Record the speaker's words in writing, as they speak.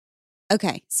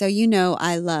Okay, so you know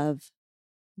I love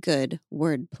good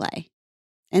wordplay.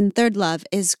 And Third Love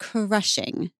is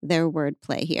crushing their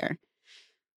wordplay here.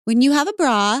 When you have a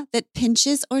bra that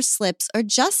pinches or slips or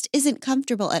just isn't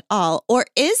comfortable at all, or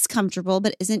is comfortable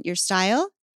but isn't your style,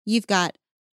 you've got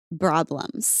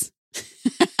problems.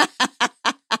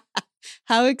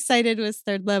 How excited was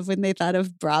Third Love when they thought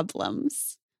of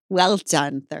problems? Well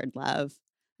done, Third Love.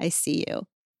 I see you.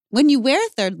 When you wear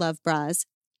Third Love bras,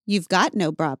 you've got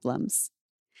no problems.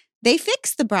 They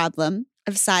fix the problem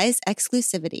of size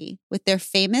exclusivity with their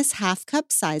famous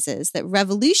half-cup sizes that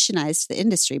revolutionized the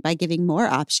industry by giving more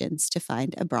options to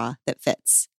find a bra that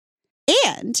fits.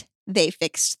 And they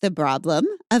fixed the problem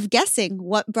of guessing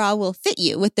what bra will fit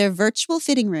you with their virtual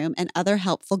fitting room and other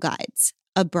helpful guides.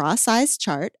 A bra size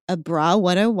chart, a Bra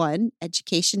 101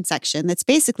 education section that's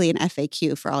basically an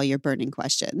FAQ for all your burning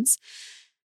questions,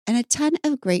 and a ton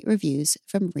of great reviews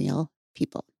from real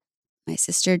people. My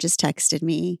sister just texted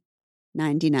me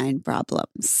 99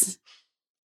 problems,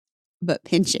 but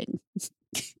pinching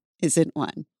isn't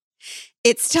one.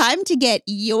 It's time to get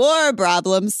your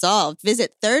problem solved.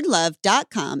 Visit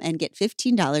thirdlove.com and get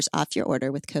 $15 off your order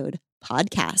with code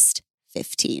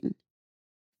podcast15.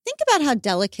 Think about how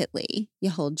delicately you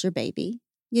hold your baby,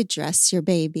 you dress your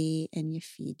baby, and you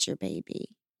feed your baby.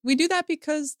 We do that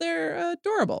because they're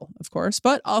adorable, of course,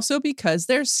 but also because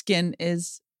their skin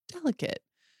is delicate.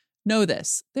 Know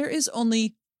this, there is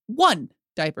only one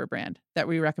diaper brand that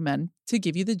we recommend to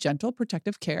give you the gentle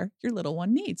protective care your little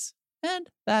one needs. And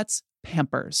that's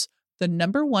Pampers, the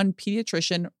 #1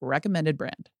 pediatrician recommended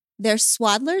brand. Their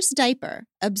Swaddler's diaper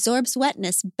absorbs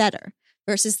wetness better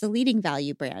versus the leading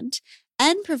value brand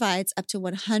and provides up to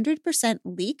 100%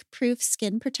 leak-proof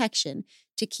skin protection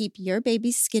to keep your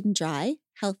baby's skin dry,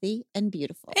 healthy, and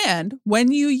beautiful. And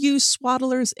when you use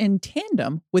Swaddlers in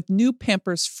tandem with new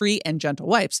Pampers Free and Gentle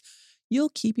wipes,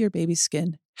 you'll keep your baby's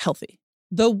skin healthy.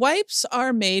 The wipes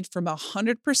are made from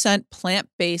 100%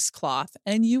 plant-based cloth,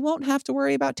 and you won't have to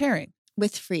worry about tearing.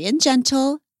 With Free and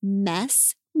Gentle,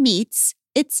 mess meets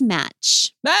its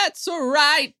match. That's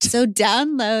right. So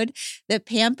download the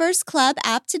Pampers Club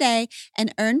app today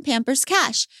and earn Pampers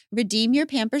Cash. Redeem your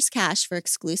Pampers Cash for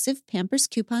exclusive Pampers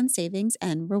coupon savings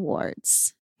and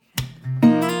rewards.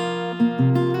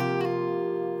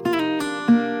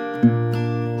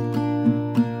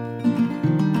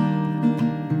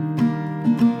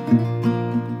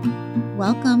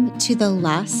 Welcome to the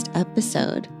last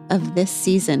episode of this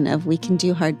season of We Can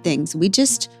Do Hard Things. We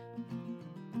just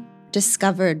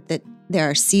discovered that there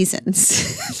are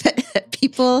seasons that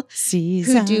people who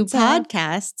do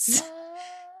podcasts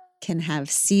can have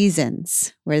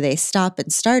seasons where they stop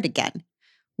and start again.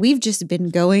 We've just been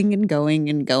going and going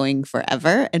and going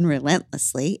forever and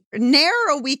relentlessly. Nary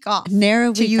a week off.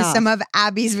 To use some of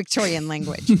Abby's Victorian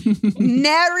language.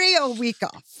 Nary a week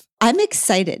off. I'm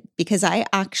excited because I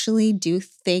actually do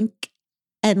think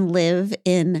and live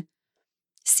in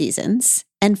seasons.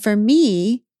 And for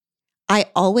me, I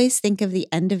always think of the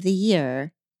end of the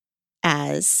year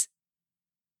as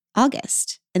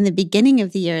August and the beginning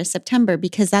of the year as September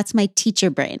because that's my teacher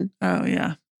brain. Oh,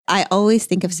 yeah. I always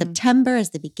think of September as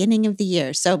the beginning of the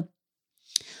year. So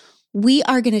we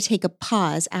are going to take a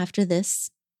pause after this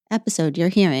episode you're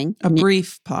hearing. A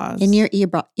brief pause. In your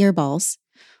earballs.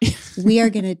 We are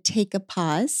going to take a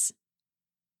pause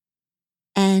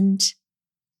and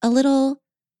a little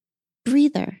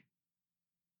breather.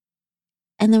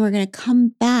 And then we're going to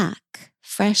come back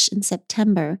fresh in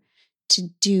September to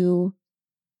do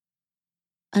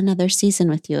another season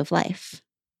with you of life.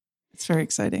 It's very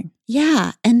exciting.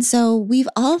 Yeah. And so we've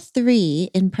all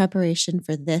three, in preparation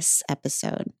for this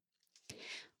episode,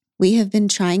 we have been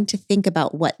trying to think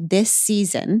about what this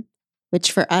season,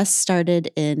 which for us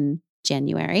started in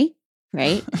January,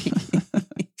 right?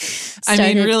 I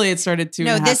mean, really, it started 2.5 years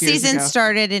ago. No, this season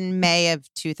started in May of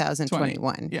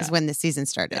 2021 is when the season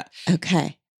started. Yeah.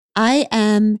 Okay. I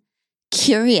am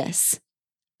curious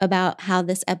about how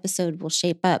this episode will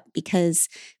shape up because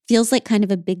it feels like kind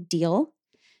of a big deal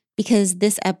because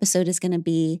this episode is going to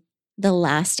be the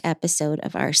last episode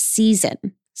of our season.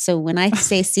 So when I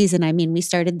say season, I mean we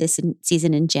started this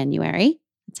season in January.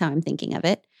 That's how I'm thinking of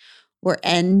it. We're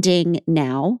ending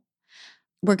now.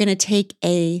 We're going to take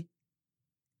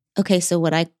so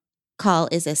what I call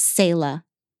is a Selah.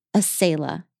 A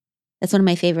Selah. That's one of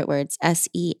my favorite words,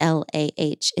 Selah.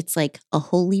 It's like a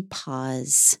holy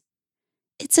pause.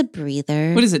 It's a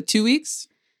breather. What is it, 2 weeks?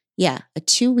 Yeah, a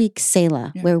 2-week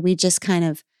Selah where we just kind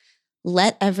of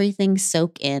let everything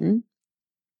soak in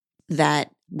that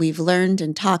we've learned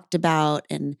and talked about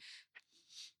and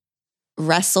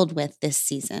wrestled with this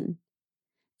season.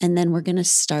 And then we're going to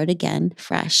start again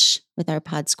fresh with our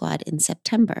Pod Squad in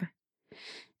September.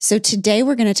 So today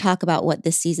we're going to talk about what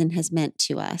this season has meant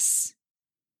to us.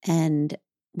 And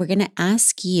we're going to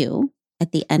ask you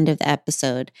at the end of the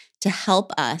episode to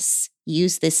help us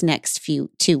use this next 2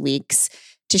 weeks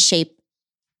to shape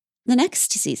the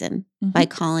next season by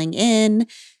calling in,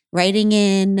 writing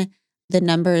in. The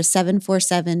number is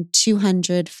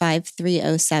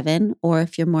 747-200-5307. Or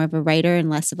if you're more of a writer and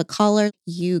less of a caller,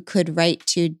 you could write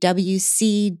to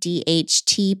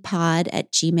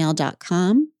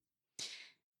wcdhtpod@gmail.com.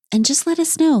 And just let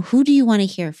us know, who do you want to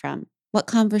hear from? What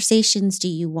conversations do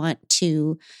you want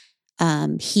to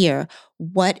hear?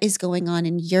 What is going on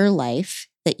in your life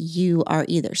that you are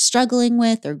either struggling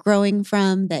with or growing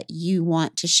from that you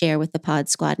want to share with the Pod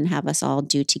Squad and have us all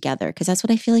do together? Because that's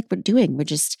what I feel like we're doing. We're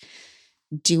just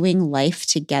doing life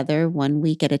together 1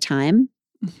 week at a time.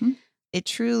 It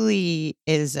truly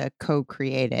is a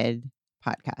co-created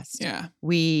podcast. Yeah.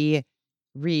 We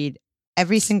read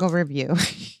every single review.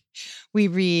 We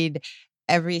read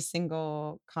every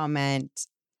single comment,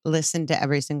 listen to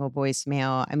every single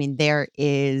voicemail. I mean, there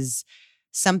is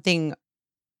something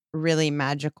really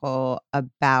magical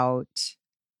about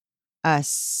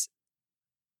us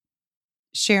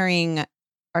sharing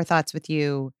our thoughts with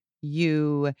you,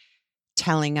 you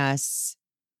telling us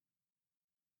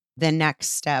the next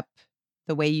step,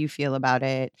 the way you feel about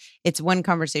it. It's one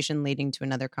conversation leading to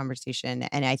another conversation.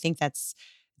 And I think it's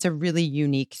a really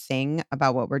unique thing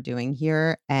about what we're doing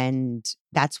here. And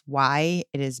that's why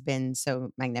it has been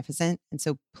so magnificent. And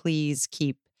so please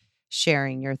keep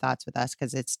sharing your thoughts with us,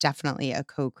 because it's definitely a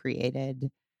co-created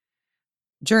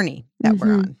journey that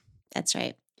we're on. That's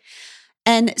right.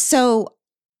 And so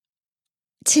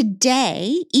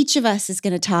today, each of us is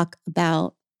going to talk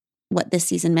about what this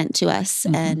season meant to us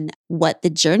and what the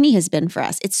journey has been for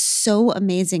us. It's so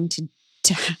amazing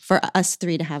for us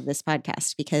three to have this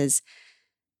podcast, because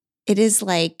it is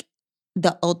like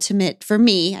the ultimate, for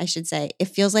me, I should say, it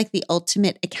feels like the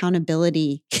ultimate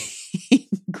accountability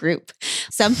group.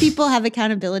 Some people have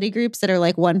accountability groups that are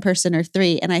like one person or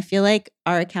three. And I feel like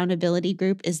our accountability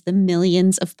group is the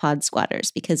millions of Pod Squatters,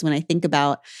 because when I think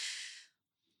about,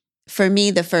 for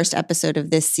me, the first episode of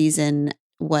this season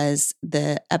was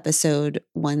the episode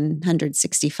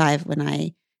 165 when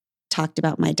I talked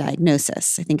about my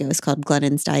diagnosis. I think it was called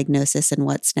Glennon's Diagnosis and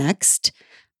What's Next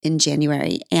in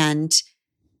January. And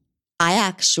I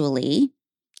actually,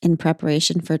 in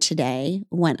preparation for today,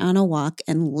 went on a walk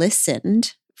and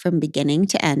listened from beginning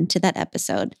to end to that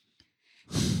episode.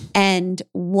 And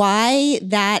why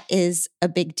that is a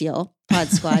big deal, Pod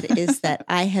Squad, is that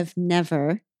I have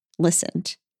never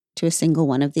listened to a single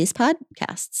one of these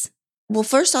podcasts. Well,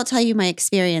 first I'll tell you my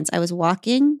experience. I was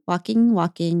walking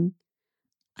on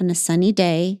a sunny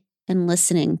day and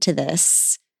listening to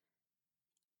this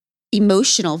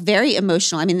emotional, very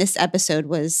emotional. I mean, this episode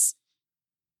was,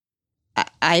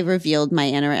 I revealed my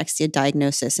anorexia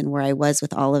diagnosis and where I was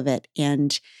with all of it.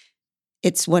 And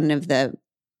it's one of the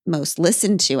most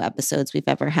listened to episodes we've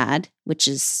ever had, which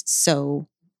is so,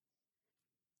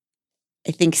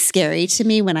 I think, scary to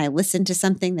me when I listen to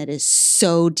something that is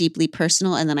so deeply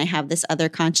personal. And then I have this other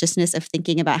consciousness of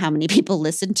thinking about how many people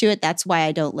listen to it. That's why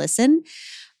I don't listen,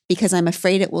 because I'm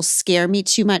afraid it will scare me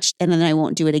too much and then I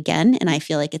won't do it again. And I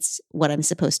feel like it's what I'm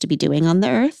supposed to be doing on the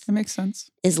earth. That makes sense.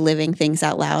 Is living things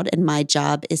out loud. And my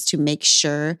job is to make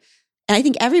sure, and I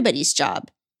think everybody's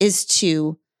job is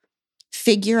to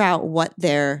figure out what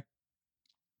their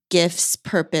gifts,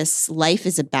 purpose, life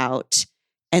is about,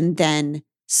 and then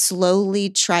slowly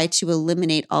try to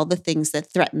eliminate all the things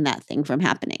that threaten that thing from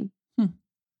happening.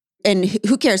 And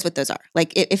who cares what those are?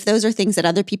 Like, if those are things that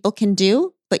other people can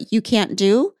do, but you can't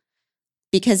do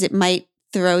because it might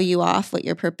throw you off what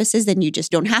your purpose is, then you just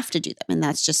don't have to do them. And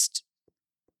that's just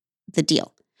the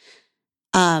deal.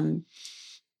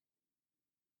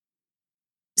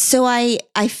 So I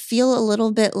feel a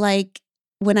little bit like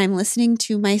when I'm listening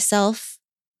to myself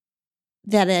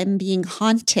that I'm being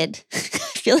haunted.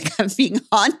 I feel like I'm being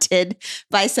haunted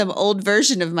by some old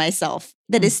version of myself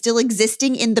that is still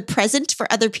existing in the present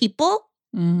for other people.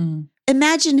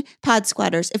 Imagine, Pod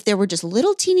Squatters, if there were just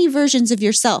little teeny versions of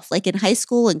yourself, like in high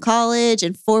school and college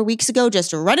and 4 weeks ago,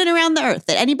 just running around the earth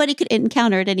that anybody could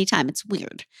encounter at any time. It's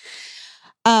weird.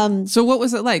 So what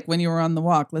was it like when you were on the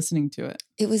walk listening to it?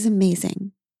 It was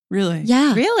amazing. Really?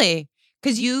 Yeah. Really?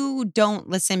 Because you don't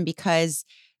listen because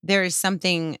there is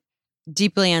something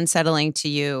deeply unsettling to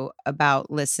you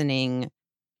about listening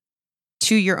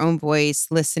to your own voice,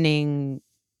 listening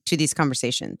to these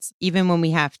conversations. Even when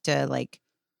we have to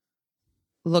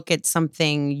look at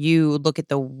something, you look at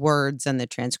the words and the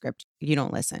transcript. You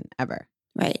don't listen ever.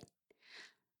 Right.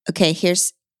 Okay,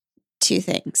 here's two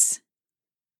things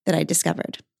that I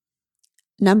discovered.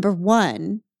 Number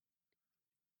one,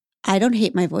 I don't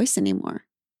hate my voice anymore.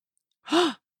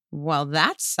 Well,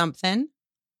 that's something.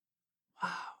 Wow.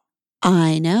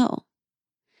 I know.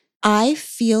 I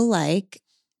feel like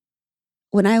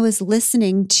when I was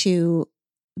listening to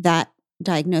that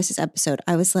diagnosis episode,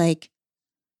 I was like,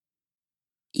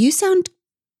 you sound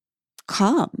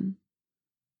calm.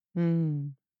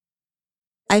 Mm.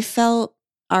 I felt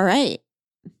all right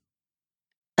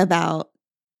about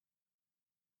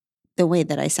the way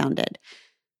that I sounded.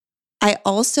 I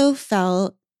also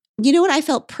felt, you know what? I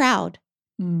felt proud.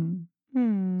 Mm.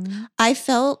 Mm. I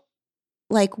felt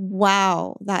like,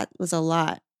 wow, that was a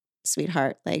lot,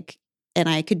 sweetheart. Like, and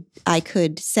I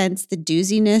could sense the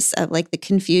dooziness of like the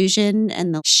confusion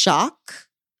and the shock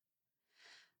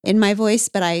in my voice,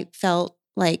 but I felt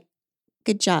like,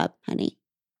 good job, honey.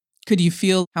 Could you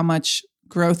feel how much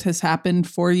growth has happened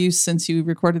for you since you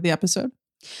recorded the episode?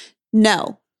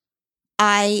 No,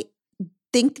 I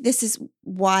think this is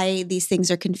why these things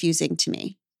are confusing to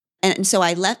me. And so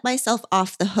I let myself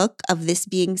off the hook of this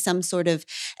being some sort of,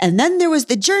 and then there was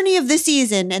the journey of the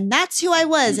season, and that's who I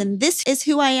was, and this is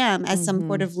who I am, as some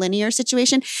sort of linear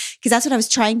situation. Because that's what I was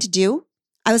trying to do.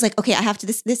 I was like, okay, I have to,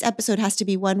 this episode has to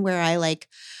be one where I like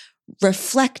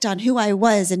reflect on who I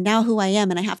was and now who I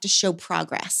am, and I have to show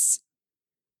progress.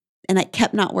 And I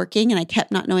kept not working, and I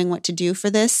kept not knowing what to do for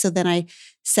this. So then I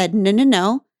said,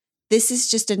 no. This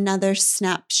is just another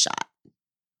snapshot.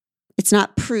 It's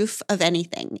not proof of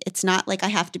anything. It's not like I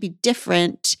have to be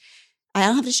different. I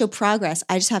don't have to show progress.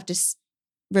 I just have to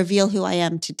reveal who I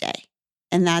am today.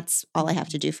 And that's all I have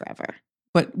to do forever.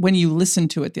 But when you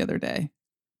listened to it the other day,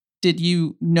 did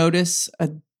you notice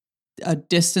a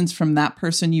distance from that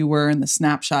person you were in the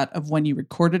snapshot of when you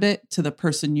recorded it to the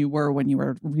person you were when you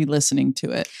were re-listening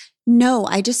to it? No,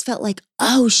 I just felt like,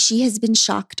 oh, she has been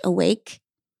shocked awake.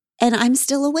 And I'm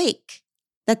still awake.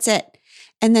 That's it.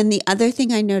 And then the other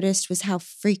thing I noticed was how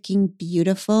freaking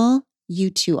beautiful you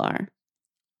two are.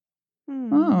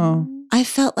 Oh. I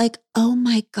felt like, oh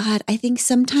my God, I think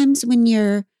sometimes when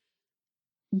you're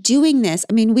doing this,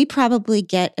 I mean, we probably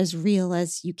get as real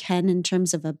as you can in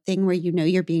terms of a thing where you know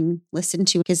you're being listened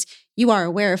to because you are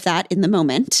aware of that in the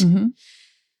moment. Mm-hmm.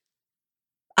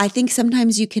 I think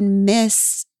sometimes you can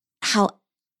miss how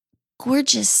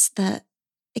gorgeous the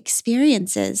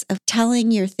experiences of telling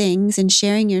your things and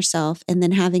sharing yourself, and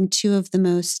then having two of the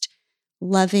most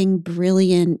loving,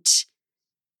 brilliant,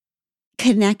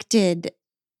 connected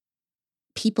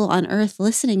people on earth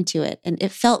listening to it. And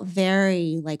it felt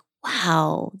very like,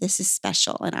 wow, this is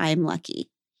special. And I'm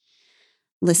lucky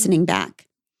listening back.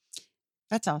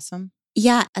 That's awesome.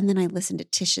 Yeah. And then I listened to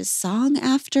Tish's song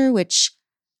after, which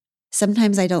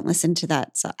sometimes I don't listen to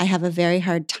that. So I have a very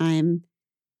hard time.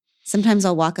 Sometimes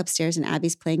I'll walk upstairs and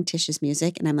Abby's playing Tish's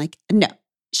music and I'm like, no,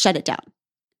 shut it down.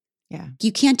 Yeah.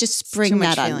 You can't just spring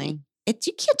that on feeling. me.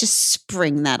 You can't just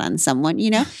spring that on someone,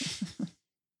 you know?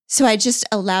 So I just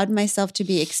allowed myself to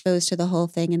be exposed to the whole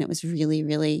thing, and it was really,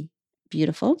 really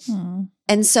beautiful. Aww.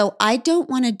 And so I don't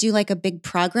want to do like a big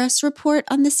progress report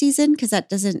on the season because that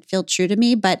doesn't feel true to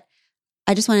me, but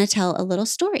I just want to tell a little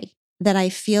story that I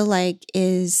feel like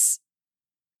is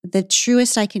the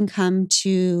truest I can come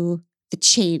to the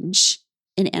change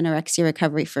in anorexia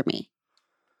recovery for me.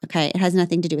 Okay. It has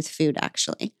nothing to do with food,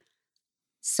 actually.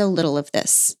 So little of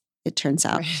this, it turns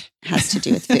out, has to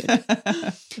do with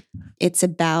food. It's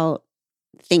about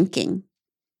thinking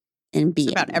and being.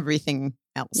 It's about everything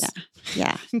else.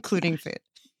 Yeah. Including food.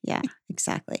 Yeah,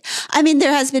 exactly. I mean,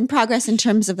 there has been progress in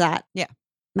terms of that. Yeah.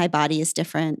 My body is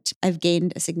different. I've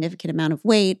gained a significant amount of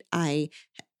weight. I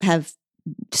have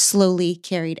slowly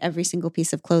carried every single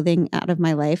piece of clothing out of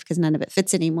my life because none of it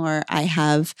fits anymore. I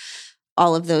have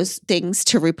all of those things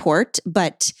to report,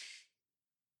 but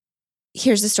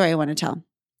here's the story I want to tell.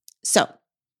 So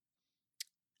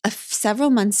several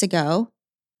months ago,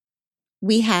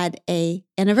 we had an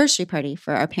anniversary party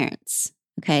for our parents.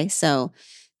 Okay. So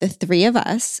the three of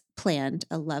us planned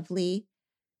a lovely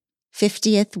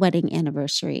 50th wedding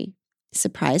anniversary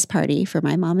surprise party for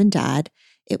my mom and dad.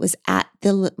 It was at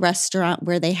the restaurant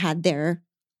where they had their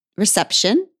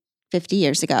reception 50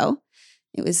 years ago.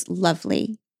 It was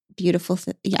lovely, beautiful.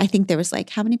 I think there was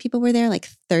like, how many people were there? Like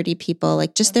 30 people,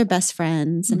 like just their best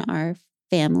friends and our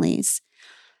families.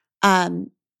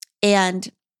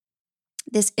 And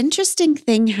this interesting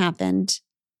thing happened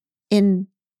in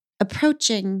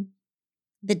approaching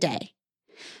the day.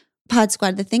 Pod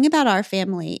Squad, the thing about our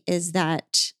family is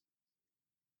that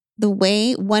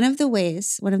one of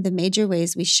the major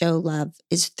ways we show love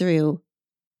is through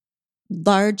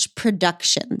large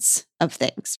productions of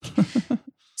things.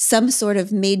 some sort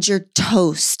of major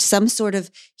toast, some sort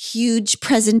of huge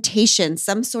presentation,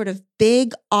 some sort of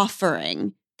big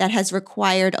offering that has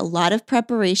required a lot of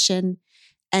preparation.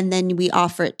 And then we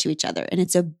offer it to each other. And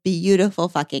it's a beautiful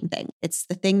fucking thing. It's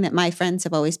the thing that my friends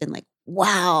have always been like,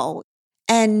 wow.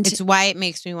 And It's why it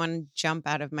makes me want to jump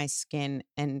out of my skin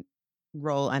and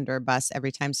roll under a bus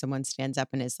every time someone stands up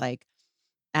and is like,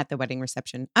 at the wedding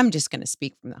reception, I'm just going to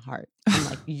speak from the heart. I'm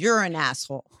like, you're an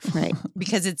asshole. right.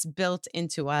 Because it's built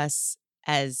into us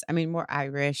as, I mean, we're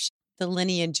Irish. The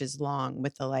lineage is long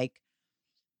with the like,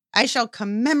 I shall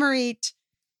commemorate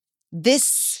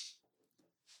this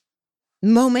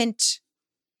moment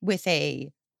with a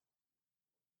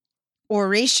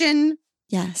oration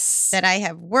Yes. that I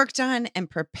have worked on and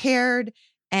prepared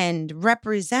and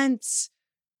represents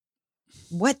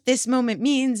what this moment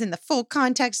means in the full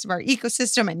context of our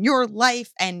ecosystem and your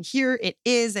life. And here it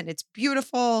is, and it's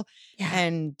beautiful. Yeah.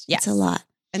 And yes, It's a lot.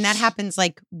 And that happens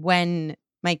like when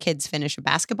my kids finish a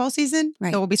basketball season.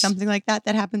 Right. There will be something like that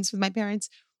happens with my parents.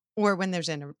 Or when there's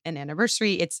an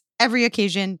anniversary. It's every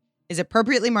occasion is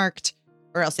appropriately marked,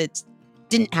 or else it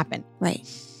didn't happen. Right.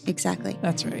 Exactly.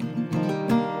 That's right.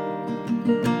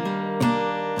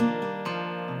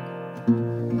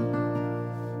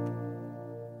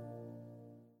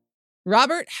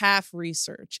 Robert Half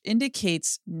research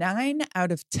indicates 9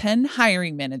 out of 10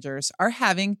 hiring managers are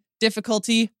having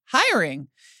difficulty hiring.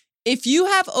 If you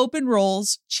have open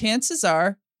roles, chances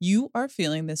are you are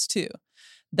feeling this too.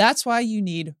 That's why you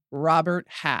need Robert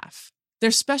Half.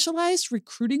 Their specialized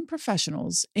recruiting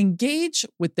professionals engage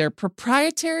with their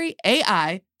proprietary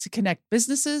AI to connect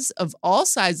businesses of all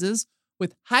sizes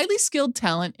with highly skilled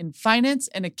talent in finance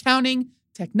and accounting,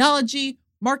 technology,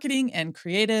 marketing and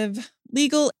creative,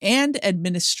 legal and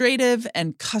administrative,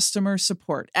 and customer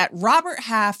support. At Robert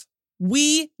Half,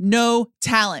 we know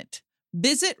talent.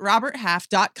 Visit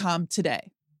roberthalf.com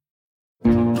today.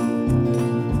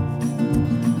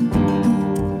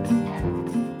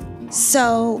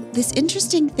 So this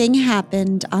interesting thing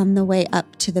happened on the way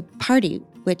up to the party,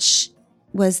 which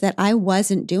was that I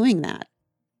wasn't doing that.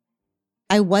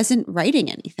 I wasn't writing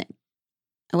anything.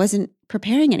 I wasn't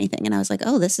preparing anything. And I was like,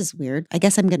 oh, this is weird. I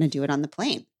guess I'm going to do it on the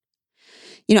plane.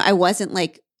 You know, I wasn't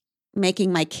like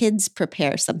making my kids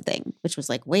prepare something, which was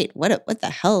like, wait, what the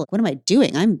hell? What am I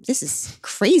doing? This is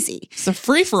crazy. It's a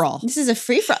free-for-all. This is a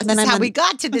free-for-all. This is how we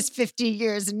got to this 50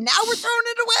 years and now we're throwing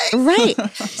it away.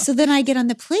 Right. So then I get on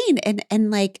the plane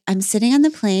and like I'm sitting on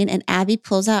the plane and Abby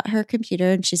pulls out her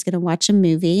computer and she's going to watch a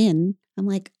movie. And I'm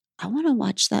like, I want to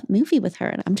watch that movie with her.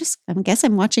 And I guess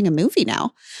I'm watching a movie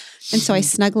now. And so I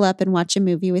snuggle up and watch a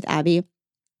movie with Abby.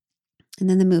 And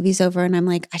then the movie's over and I'm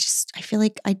like, I feel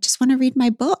like I just want to read my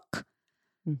book.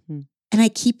 Mm-hmm. And I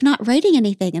keep not writing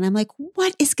anything. And I'm like,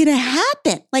 what is going to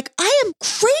happen? Like, I am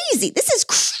crazy. This is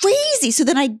crazy. So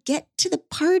then I get to the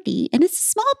party and it's a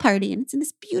small party and it's in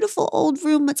this beautiful old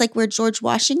room. It's like where George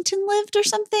Washington lived or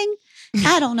something.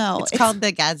 I don't know. It's called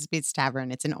the Gadsby's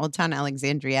Tavern. It's in Old Town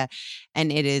Alexandria.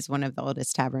 And it is one of the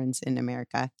oldest taverns in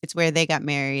America. It's where they got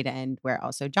married and where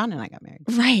also John and I got married.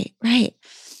 Right, right.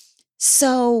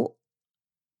 So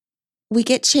we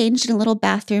get changed in a little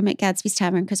bathroom at Gadsby's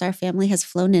Tavern because our family has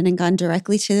flown in and gone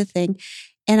directly to the thing.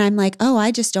 And I'm like, oh,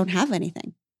 I just don't have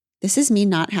anything. This is me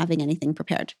not having anything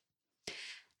prepared.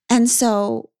 And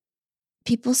so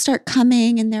people start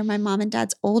coming and they're my mom and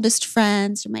dad's oldest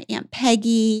friends, or my Aunt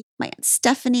Peggy, my Aunt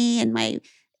Stephanie, and my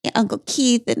Uncle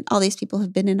Keith. And all these people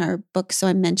have been in our book. So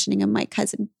I'm mentioning them, my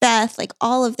cousin Beth, like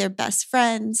all of their best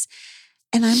friends.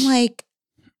 And I'm like,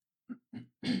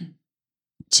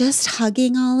 just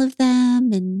hugging all of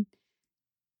them and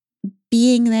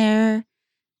being there.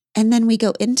 And then we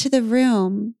go into the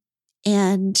room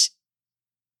and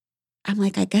I'm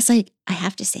like, I guess I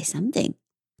have to say something.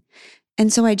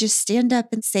 And so I just stand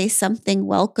up and say something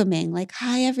welcoming, like,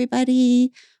 hi,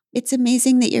 everybody. It's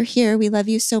amazing that you're here. We love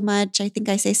you so much. I think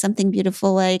I say something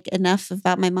beautiful, like enough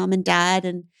about my mom and dad.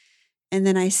 And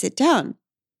then I sit down.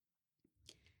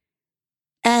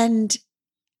 And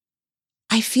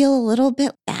I feel a little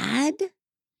bit bad.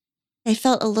 I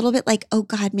felt a little bit like, oh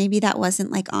God, maybe that wasn't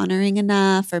like honoring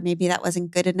enough, or maybe that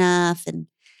wasn't good enough. And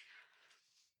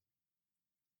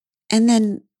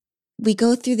then we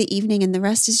go through the evening and the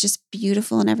rest is just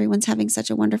beautiful and everyone's having such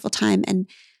a wonderful time. And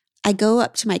I go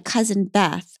up to my cousin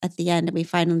Beth at the end and we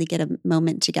finally get a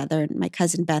moment together. And my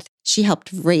cousin Beth, she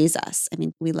helped raise us. I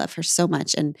mean, we love her so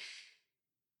much. And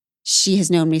she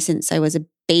has known me since I was a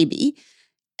baby.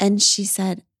 And she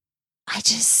said,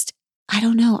 I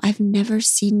don't know. I've never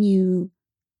seen you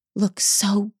look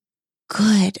so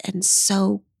good and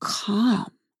so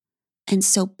calm and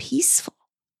so peaceful.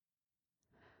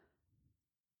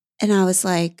 And I was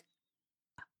like,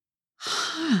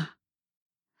 huh.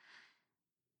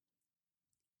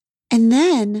 And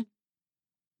then,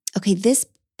 okay, this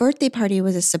birthday party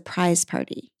was a surprise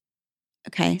party.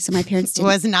 Okay, so my parents It didn't.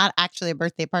 was not actually a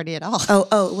birthday party at all.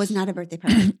 Oh, it was not a birthday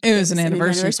party. It was an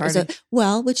anniversary party. So,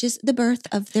 well, which is the birth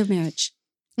of their marriage.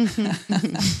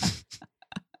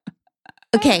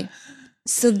 Okay,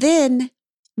 so then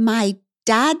my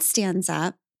dad stands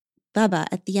up, Bubba,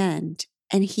 at the end,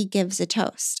 and he gives a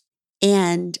toast.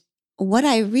 And what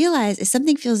I realize is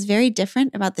something feels very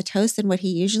different about the toast than what he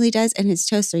usually does. And his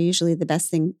toasts are usually the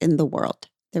best thing in the world.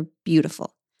 They're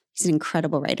beautiful. He's an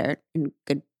incredible writer and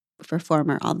good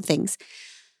performer, all the things.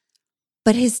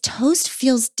 But his toast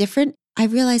feels different. I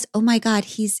realize, oh my God,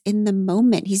 he's in the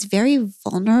moment. He's very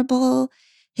vulnerable.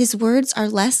 His words are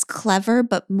less clever,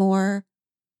 but more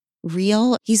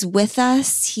real. He's with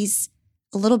us. He's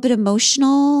a little bit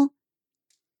emotional.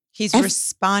 He's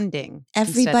responding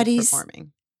instead of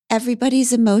performing.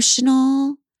 Everybody's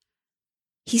emotional.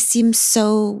 He seems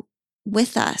so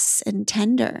with us and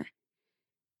tender.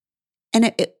 And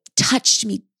it touched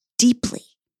me deeply.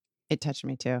 It touched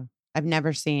me too. I've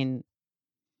never seen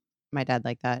my dad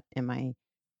like that in my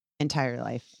entire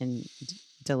life in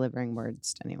delivering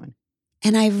words to anyone.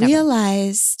 And I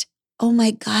realized, oh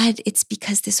my God, it's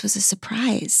because this was a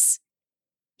surprise.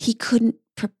 He couldn't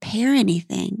prepare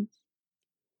anything.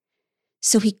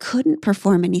 So he couldn't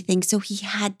perform anything. So he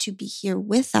had to be here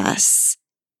with us.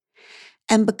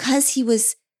 And because he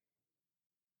was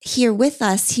here with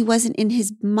us, he wasn't in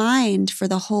his mind for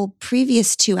the whole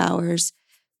previous 2 hours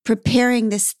preparing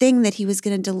this thing that he was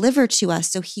going to deliver to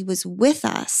us. So he was with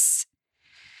us.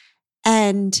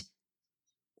 And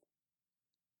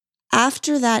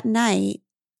after that night,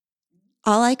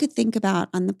 all I could think about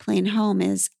on the plane home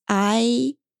is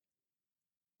I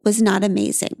was not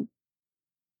amazing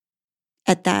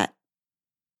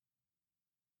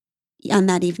on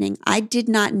that evening. I did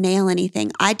not nail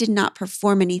anything. I did not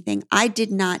perform anything. I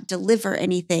did not deliver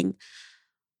anything.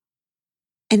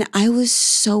 And I was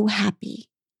so happy.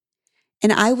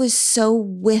 And I was so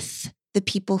with the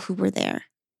people who were there.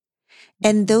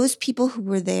 And those people who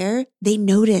were there, they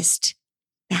noticed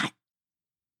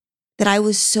that I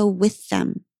was so with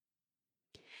them.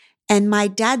 And my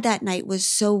dad that night was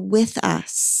so with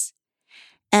us.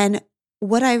 And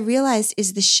what I realized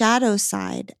is the shadow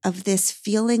side of this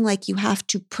feeling like you have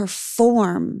to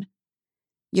perform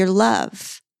your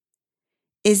love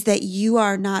is that you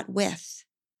are not with.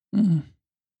 Mm.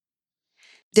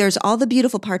 There's all the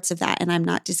beautiful parts of that, and I'm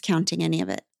not discounting any of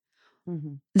it.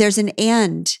 Mm-hmm. There's an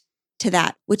and to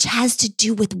that, which has to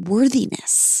do with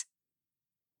worthiness.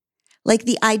 Like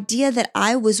the idea that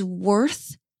I was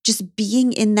worth just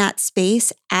being in that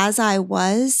space as I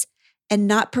was and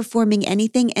not performing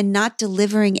anything and not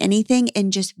delivering anything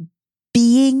and just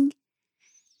being,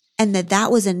 and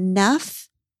that was enough.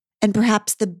 And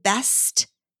perhaps the best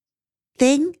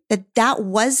thing, that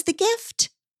was the gift,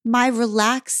 my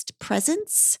relaxed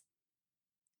presence.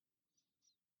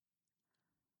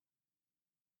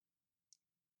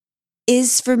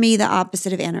 Is for me the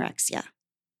opposite of anorexia.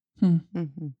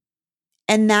 Mm-hmm.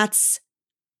 And that's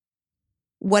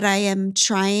what I am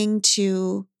trying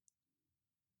to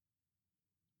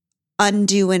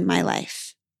undo in my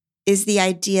life, is the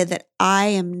idea that I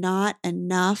am not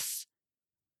enough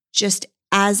just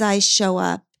as I show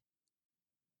up,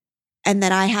 and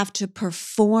that I have to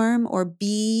perform or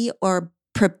be or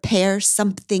prepare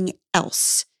something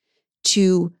else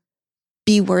to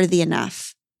be worthy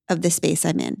enough of the space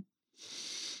I'm in.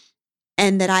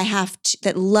 And that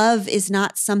that love is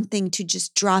not something to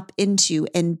just drop into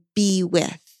and be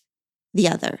with the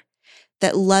other.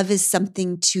 That love is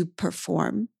something to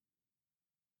perform.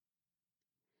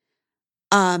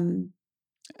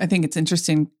 I think it's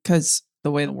interesting because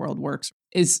the way the world works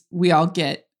is we all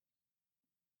get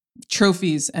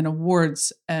trophies and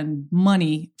awards and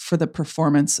money for the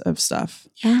performance of stuff.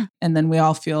 Yeah. And then we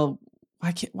all feel,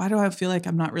 why do I feel like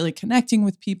I'm not really connecting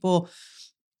with people?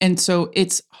 And so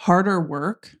it's harder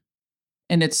work,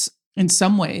 and it's in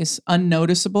some ways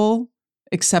unnoticeable,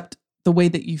 except the way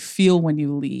that you feel when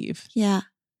you leave. Yeah.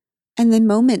 And the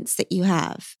moments that you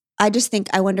have. I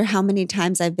wonder how many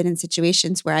times I've been in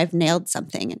situations where I've nailed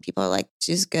something and people are like,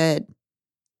 she's good.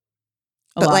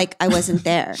 But like, I wasn't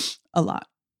there. A lot.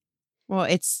 Well,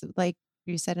 it's like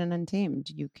you said in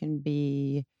Untamed, you can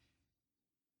be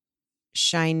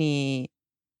shiny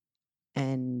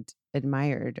and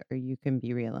admired, or you can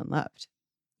be real and loved.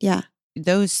 Yeah.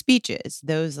 Those speeches,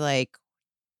 those like,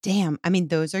 damn, I mean,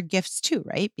 those are gifts too,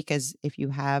 right? Because if you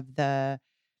have the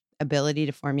ability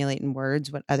to formulate in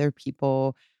words what other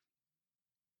people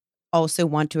also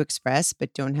want to express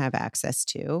but don't have access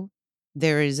to,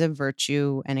 There is a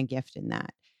virtue and a gift in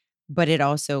that, but it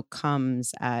also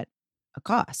comes at a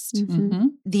cost. Mm-hmm.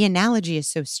 The analogy is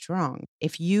so strong.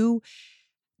 If you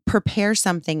prepare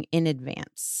something in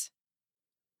advance,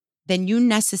 then you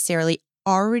necessarily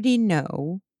already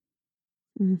know,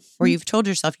 or you've told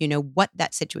yourself, you know what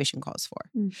that situation calls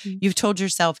for. You've told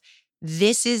yourself,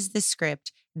 this is the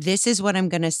script. This is what I'm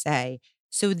going to say.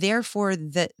 So therefore,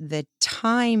 the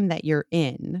time that you're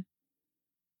in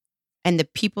and the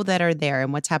people that are there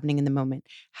and what's happening in the moment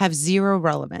have zero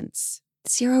relevance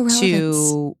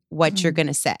to what you're going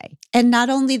to say. And not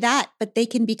only that, but they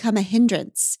can become a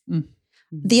hindrance.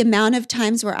 The amount of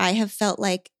times where I have felt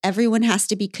like everyone has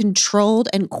to be controlled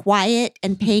and quiet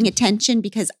and paying attention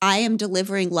because I am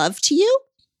delivering love to you.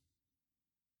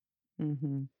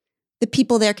 The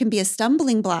people there can be a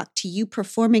stumbling block to you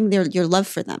performing your love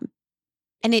for them.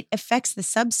 And it affects the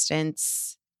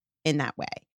substance in that way.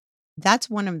 That's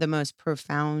one of the most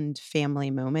profound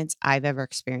family moments I've ever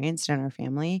experienced in our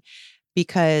family,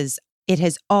 because it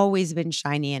has always been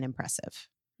shiny and impressive.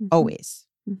 Always.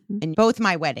 In both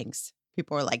my weddings,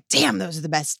 people were like, damn, those are the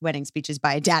best wedding speeches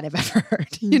by a dad I've ever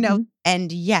heard, you know?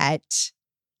 And yet,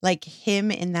 like him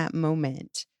in that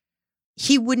moment,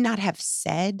 he would not have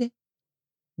said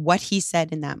what he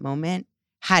said in that moment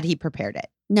had he prepared it.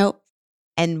 Nope.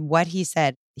 And what he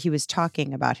said, he was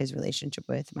talking about his relationship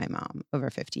with my mom over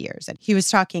 50 years. And he was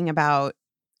talking about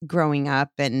growing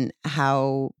up and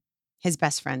how his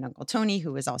best friend, Uncle Tony,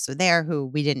 who was also there, who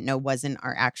we didn't know wasn't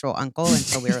our actual uncle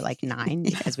until we were like 9,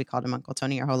 because we called him Uncle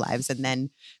Tony our whole lives, and then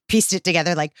pieced it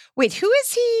together like, wait, who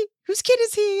is he? Whose kid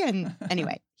is he? And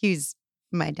anyway, he's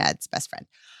my dad's best friend.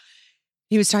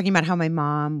 He was talking about how my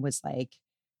mom was like,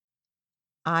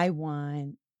 I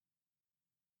want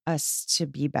us to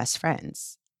be best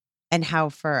friends. And how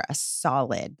for a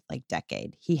solid like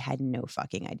decade, he had no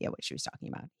fucking idea what she was talking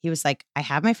about. He was like, I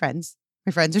have my friends.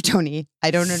 My friends are Tony.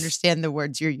 I don't understand the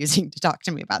words you're using to talk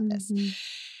to me about this.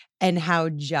 And how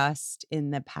just in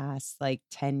the past like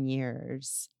 10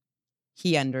 years,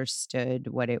 he understood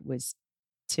what it was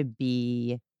to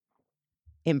be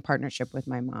in partnership with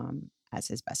my mom as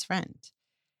his best friend.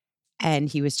 And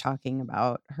he was talking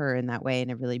about her in that way,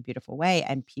 in a really beautiful way.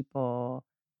 And people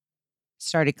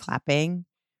started clapping.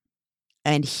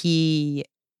 And he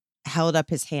held up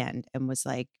his hand and was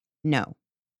like, no,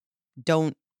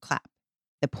 don't clap.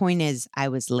 The point is, I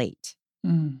was late.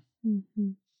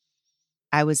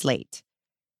 I was late,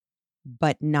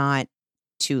 but not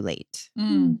too late.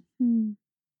 And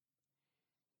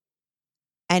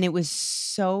it was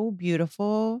so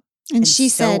beautiful. And she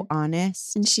so said,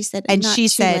 honest. And she said, and not she too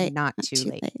said, late, not too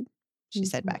late. She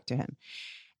said back to him.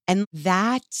 And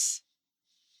that,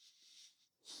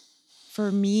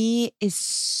 for me, is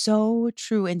so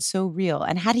true and so real.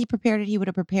 And had he prepared it, he would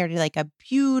have prepared it like a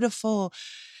beautiful,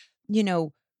 you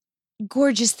know,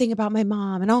 gorgeous thing about my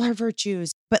mom and all her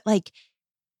virtues. But like,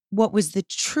 what was the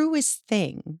truest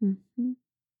thing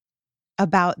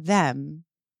about them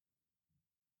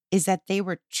is that they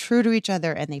were true to each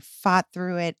other and they fought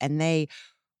through it and they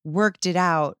worked it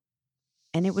out,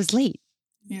 and it was late.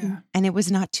 Yeah. And it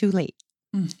was not too late.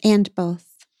 And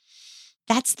both.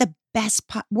 That's the best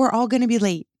part. We're all going to be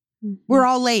late. We're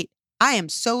all late. I am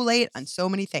so late on so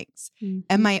many things.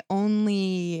 And my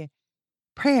only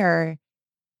prayer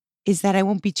is that I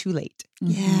won't be too late.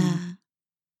 Yeah.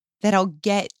 That I'll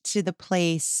get to the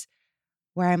place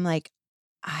where I'm like,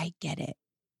 I get it.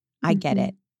 I get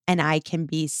it. And I can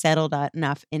be settled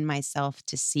enough in myself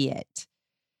to see it.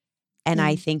 And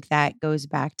I think that goes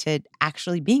back to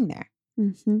actually being there.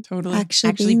 Totally.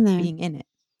 Actually being there. Being in it.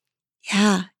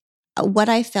 Yeah. What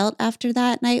I felt after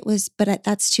that night was, but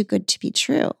that's too good to be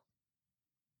true.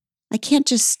 I can't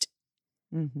just,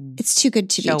 it's too good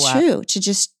to be true to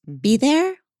just be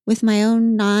there with my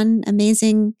own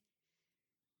non-amazing,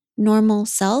 normal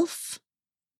self.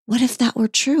 What if that were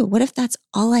true? What if that's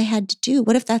all I had to do?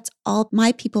 What if that's all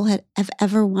my people have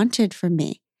ever wanted from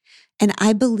me? And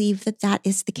I believe that that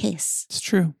is the case. It's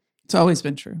true. It's always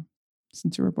been true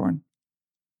since you were born.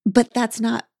 But that's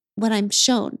not what I'm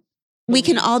shown. We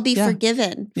can all be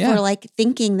forgiven for like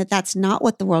thinking that that's not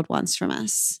what the world wants from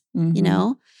us. You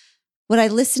know, what I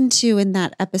listened to in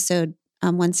that episode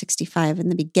 165 in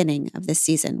the beginning of this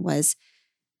season was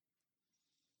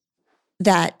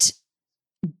that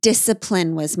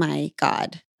discipline was my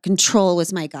God. Control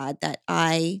was my God. That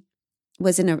I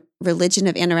was in a religion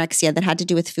of anorexia that had to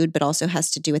do with food, but also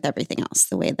has to do with everything else.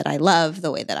 The way that I love,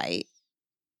 the way that I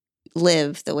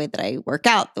live, the way that I work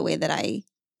out, the way that I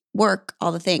work,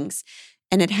 all the things.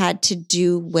 And it had to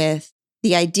do with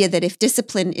the idea that if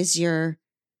discipline is your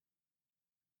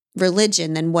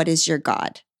religion, then what is your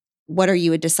God? what are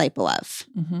you a disciple of?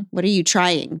 Mm-hmm. What are you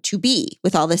trying to be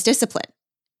with all this discipline?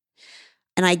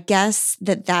 And I guess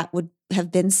that would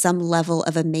have been some level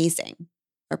of amazing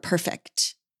or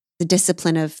perfect, the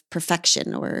discipline of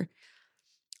perfection or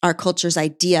our culture's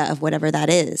idea of whatever that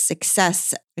is,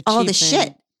 success, all the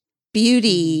shit,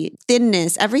 beauty,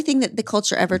 thinness, everything that the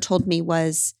culture ever told me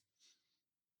was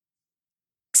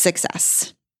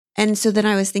success. And so then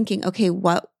I was thinking, okay,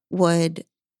 what would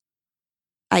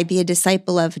I be a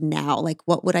disciple of now? Like,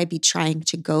 what would I be trying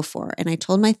to go for? And I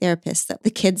told my therapist that the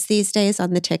kids these days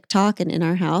on the TikTok and in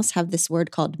our house have this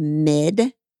word called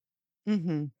mid.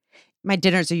 Mm-hmm. My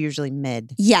dinners are usually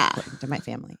mid. Yeah. According to my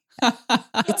family.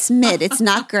 It's mid. It's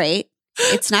not great.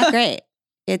 It's not great.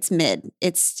 It's mid.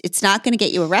 It's not going to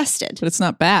get you arrested. But it's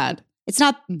not bad. It's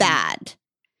not bad,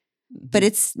 but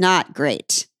it's not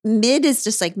great. Mid is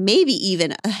just like maybe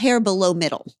even a hair below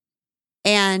middle.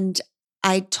 And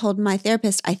I told my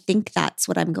therapist, I think that's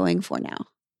what I'm going for now.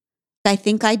 I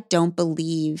think I don't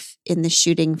believe in the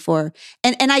shooting for,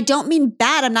 and I don't mean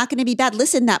bad. I'm not going to be bad.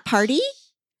 Listen, that party,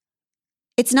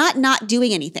 it's not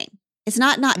doing anything. It's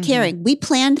not caring. We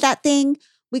planned that thing.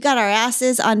 We got our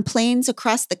asses on planes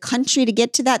across the country to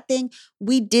get to that thing.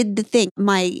 We did the thing.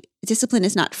 My discipline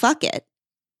is not fuck it,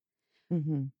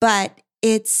 but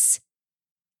it's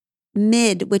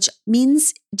mid, which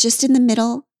means just in the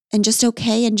middle and just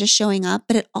okay and just showing up.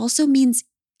 But it also means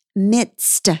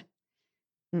midst.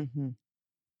 In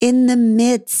the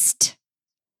midst.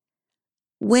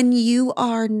 When you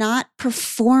are not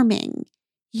performing,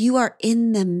 you are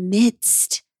in the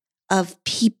midst of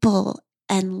people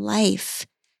and life.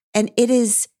 And it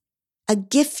is a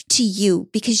gift to you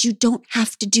because you don't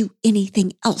have to do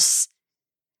anything else.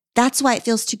 That's why it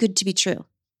feels too good to be true.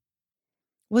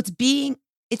 Well,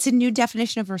 it's a new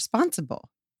definition of responsible.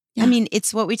 Yeah. I mean,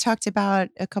 it's what we talked about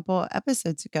a couple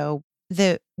episodes ago.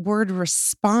 The word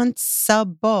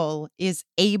responsible is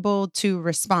able to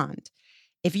respond.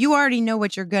 If you already know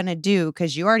what you're going to do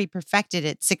because you already perfected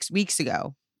it 6 weeks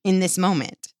ago in this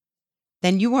moment,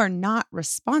 then you are not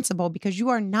responsible because you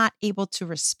are not able to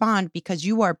respond because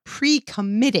you are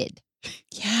pre-committed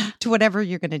to whatever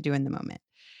you're going to do in the moment.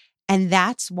 And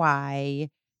that's why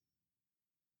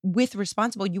with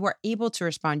responsible, you are able to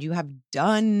respond. You have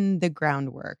done the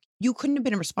groundwork. You couldn't have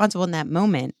been responsible in that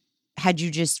moment had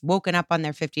you just woken up on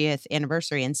their 50th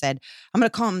anniversary and said, I'm going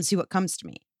to call them and see what comes to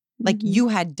me. Like you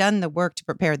had done the work to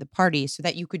prepare the party so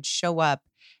that you could show up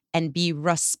and be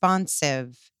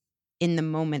responsive in the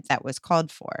moment that was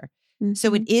called for.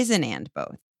 So it is an and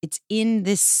both. It's in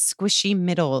this squishy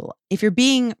middle. If you're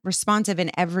being responsive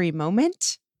in every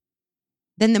moment,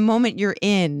 then the moment you're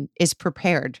in is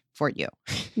prepared for you.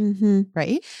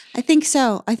 Right? I think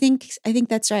so. I think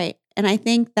that's right. And I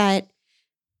think that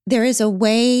there is a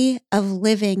way of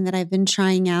living that I've been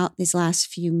trying out these last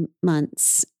few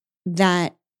months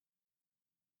that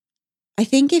I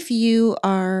think if you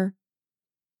are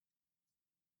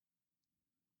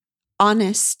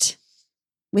honest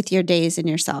with your days and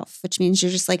yourself, which means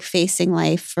you're just like facing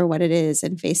life for what it is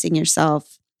and facing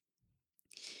yourself,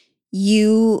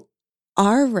 you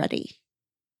are ready.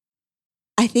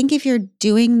 I think if you're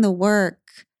doing the work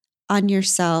on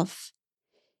yourself,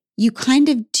 you kind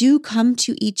of do come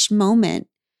to each moment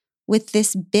with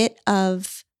this bit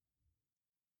of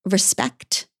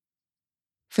respect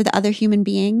for the other human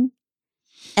being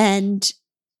and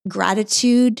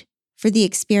gratitude for the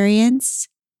experience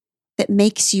that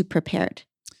makes you prepared.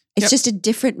 It's just a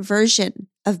different version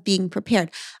of being prepared.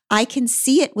 I can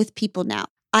see it with people now.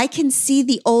 I can see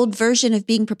the old version of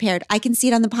being prepared. I can see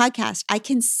it on the podcast. I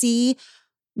can see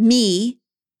me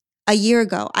a year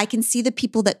ago. I can see the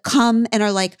people that come and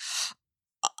are like,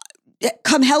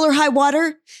 come hell or high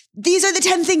water. These are the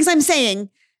 10 things I'm saying.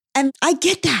 And I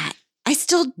get that. I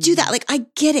still do that. Like, I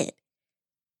get it.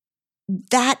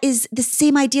 That is the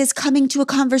same idea as coming to a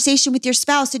conversation with your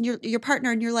spouse and your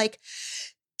partner. And you're like,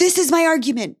 this is my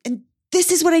argument. And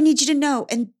this is what I need you to know.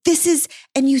 And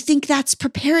you think that's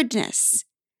preparedness.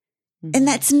 And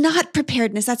that's not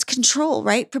preparedness. That's control,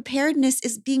 right? Preparedness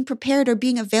is being prepared or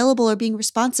being available or being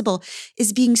responsible,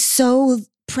 is being so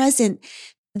present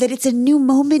that it's a new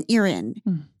moment you're in.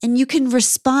 And you can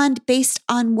respond based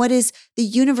on what is the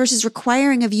universe is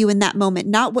requiring of you in that moment,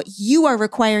 not what you are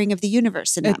requiring of the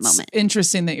universe in that moment. It's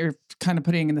interesting that you're kind of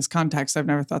putting in this context. I've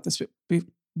never thought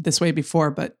this way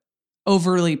before, but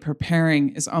overly preparing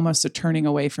is almost a turning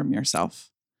away from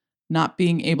yourself, not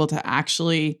being able to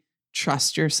actually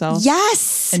trust yourself.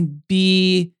 Yes. And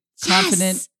be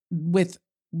confident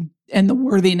and the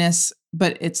worthiness.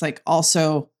 But it's like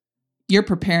also you're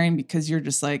preparing because you're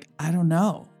just like, I don't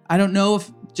know. I don't know if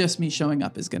just me showing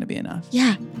up is going to be enough.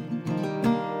 Yeah.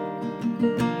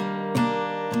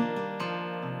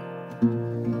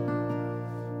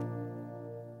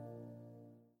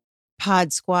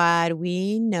 Pod Squad,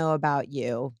 we know about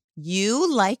you.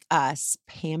 You, like us,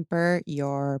 pamper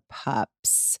your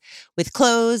pups with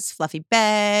clothes, fluffy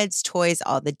beds, toys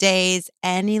all the days,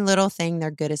 any little thing their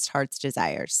goodest hearts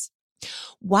desires.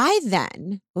 Why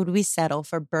then would we settle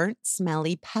for burnt,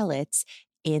 smelly pellets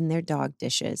in their dog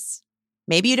dishes?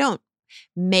 Maybe you don't.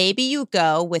 Maybe you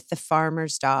go with the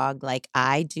farmer's dog like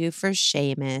I do for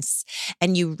Seamus,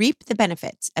 and you reap the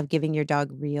benefits of giving your dog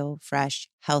real, fresh,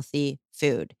 healthy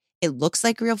food. It looks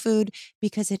like real food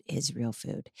because it is real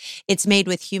food. It's made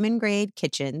with human-grade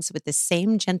kitchens with the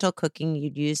same gentle cooking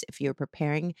you'd use if you were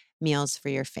preparing meals for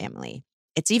your family.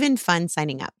 It's even fun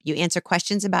signing up. You answer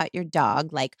questions about your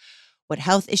dog, like what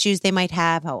health issues they might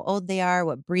have, how old they are,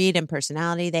 what breed and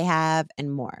personality they have,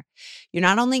 and more. You're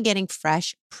not only getting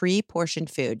fresh, pre-portioned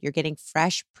food, you're getting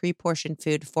fresh, pre-portioned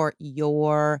food for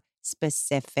your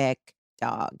specific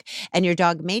dog. And your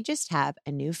dog may just have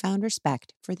a newfound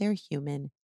respect for their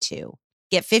human too.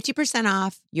 Get 50%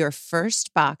 off your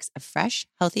first box of fresh,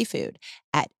 healthy food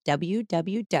at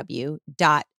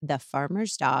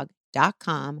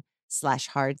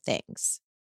www.thefarmersdog.com/hardthings.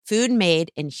 Food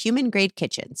made in human-grade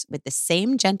kitchens with the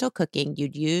same gentle cooking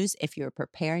you'd use if you were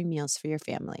preparing meals for your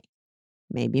family.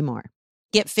 Maybe more.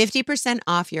 Get 50%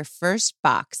 off your first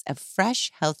box of fresh,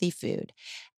 healthy food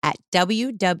at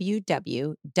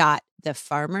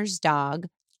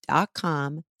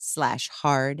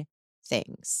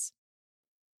www.thefarmersdog.com/hardthings.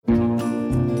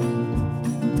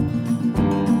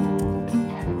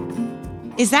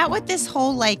 Is that what this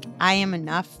whole like I am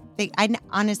enough thing?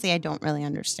 Honestly, I don't really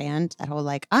understand that whole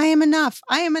like I am enough.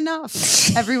 I am enough.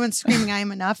 Everyone's screaming I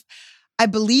am enough. I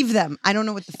believe them. I don't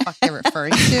know what the fuck they're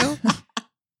referring to.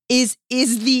 Is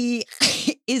the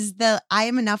I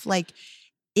am enough like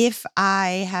if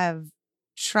I have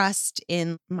trust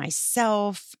in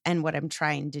myself and what I'm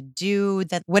trying to do,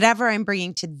 that whatever I'm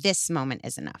bringing to this moment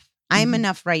is enough. I'm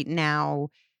enough right now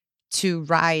to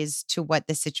rise to what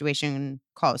the situation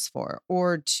calls for,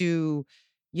 or to,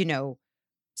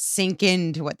 sink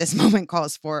into what this moment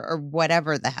calls for, or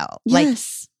whatever the hell.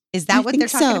 Yes. Like, is that what they're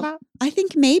talking about? I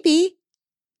think maybe.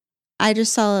 I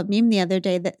just saw a meme the other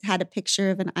day that had a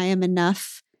picture of an I am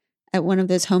enough at one of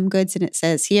those Home Goods, and it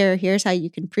says, here's how you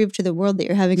can prove to the world that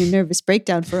you're having a nervous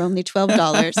breakdown for only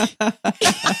 $12.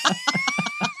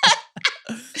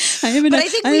 But I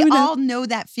think we all know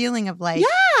that feeling of like,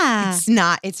 yeah,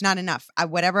 it's not enough.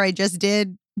 Whatever I just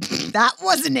did, that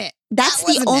wasn't it. That's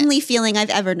the only feeling I've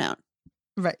ever known.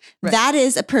 Right. That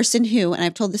is a person who, and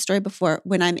I've told this story before,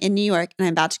 when I'm in New York and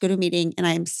I'm about to go to a meeting and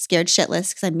I'm scared shitless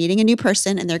because I'm meeting a new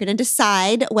person and they're going to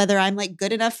decide whether I'm like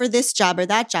good enough for this job or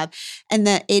that job. And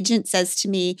the agent says to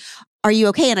me, "Are you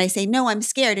okay?" And I say, "No, I'm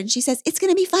scared." And she says, "It's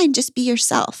going to be fine. Just be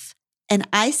yourself." And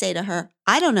I say to her,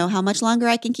 "I don't know how much longer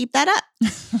I can keep that up."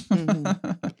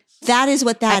 That is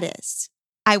what that is.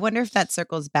 I wonder if that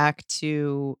circles back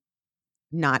to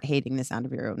not hating the sound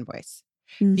of your own voice.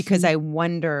 Because I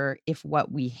wonder if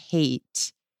what we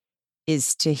hate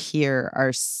is to hear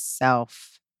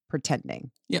ourselves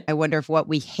pretending. Yep. I wonder if what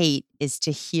we hate is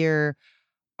to hear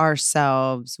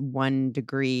ourselves 1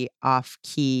 degree off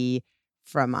key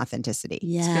from authenticity.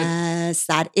 Yes,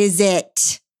 that is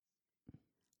it.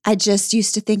 I just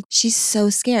used to think she's so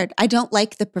scared. I don't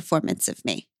like the performance of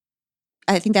me.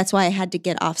 I think that's why I had to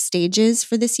get off stages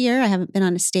for this year. I haven't been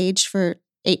on a stage for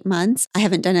 8 months. I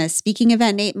haven't done a speaking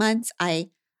event in 8 months. I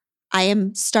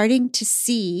am starting to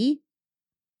see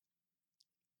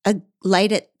a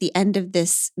light at the end of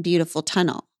this beautiful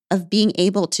tunnel of being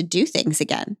able to do things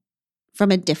again from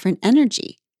a different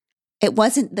energy. It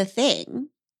wasn't the thing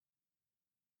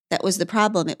that was the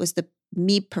problem. It was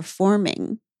me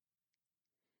performing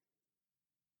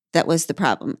that was the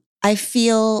problem. I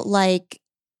feel like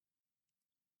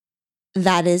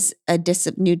that is a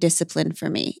new discipline for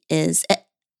me, is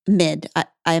mid.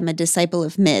 I am a disciple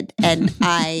of mid. And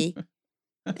I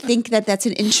think that that's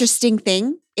an interesting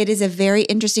thing. It is a very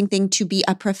interesting thing to be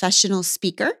a professional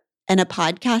speaker and a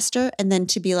podcaster, and then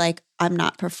to be like, I'm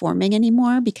not performing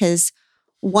anymore, because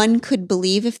one could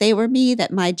believe, if they were me,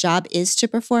 that my job is to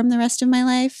perform the rest of my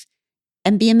life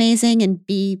and be amazing and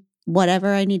be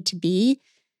whatever I need to be.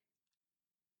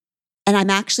 And I'm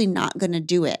actually not going to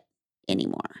do it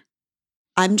anymore.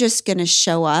 I'm just going to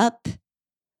show up.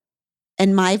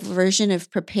 And my version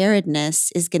of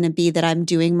preparedness is going to be that I'm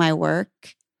doing my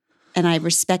work. And I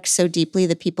respect so deeply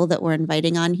the people that we're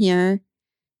inviting on here.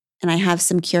 And I have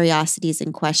some curiosities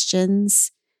and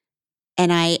questions.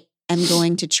 And I am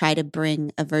going to try to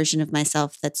bring a version of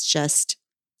myself that's just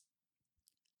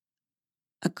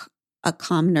a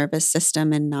calm nervous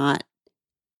system, and not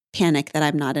panic that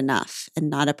I'm not enough and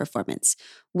not a performance.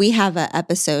 We have an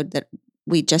episode that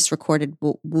we just recorded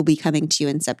will be coming to you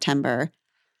in September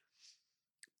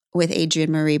with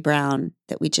Adrienne Marie Brown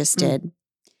that we just did.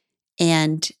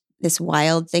 And this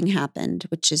wild thing happened,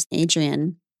 which is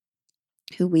Adrienne,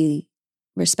 who we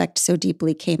respect so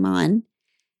deeply, came on.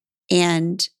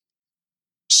 And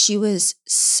she was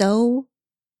so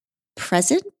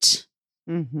present.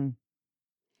 Mm-hmm.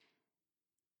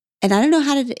 And I don't know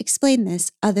how to explain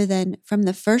this other than from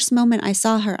the first moment I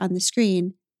saw her on the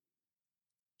screen,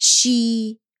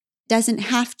 she doesn't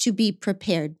have to be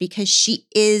prepared because she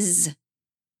is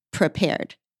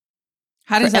prepared.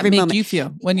 How does for that every make moment. you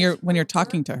feel when you're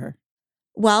talking to her?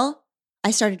 Well,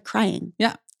 I started crying.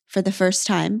 Yeah. For the first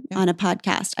time on a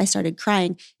podcast, I started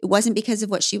crying. It wasn't because of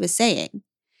what she was saying.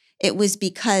 It was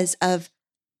because of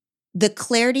the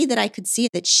clarity that I could see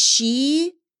that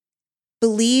she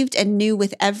believed and knew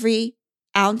with every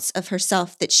ounce of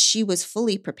herself that she was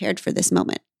fully prepared for this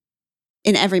moment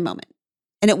in every moment.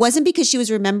 And it wasn't because she was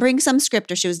remembering some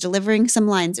script or she was delivering some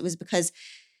lines. It was because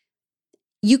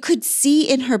you could see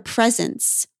in her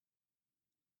presence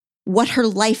what her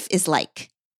life is like.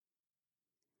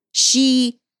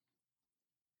 She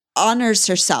honors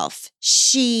herself.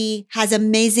 She has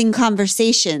amazing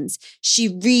conversations. She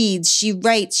reads, she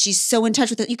writes, she's so in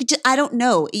touch with it. You could just, I don't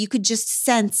know, you could just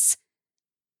sense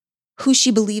who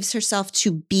she believes herself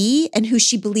to be and who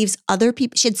she believes other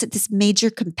people. She had this major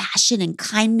compassion and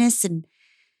kindness, and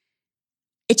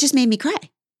it just made me cry.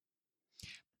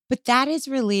 But that is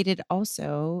related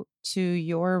also to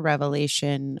your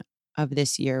revelation of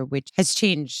this year, which has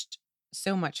changed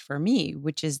so much for me,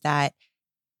 which is that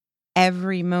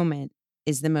every moment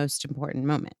is the most important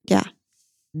moment. Yeah.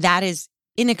 That is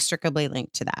inextricably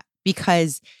linked to that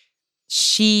because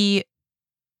she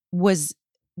was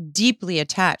deeply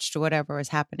attached to whatever was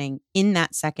happening in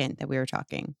that second that we were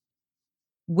talking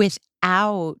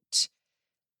without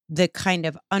the kind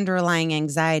of underlying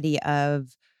anxiety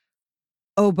of,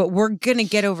 oh, but we're going to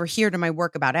get over here to my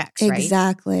work about X, right?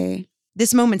 Exactly.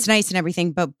 This moment's nice and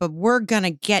everything, but we're going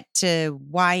to get to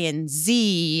Y and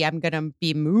Z. I'm going to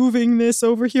be moving this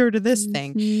over here to this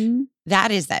thing.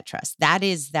 That is that trust. That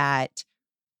is that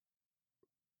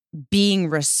being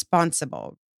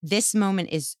responsible. This moment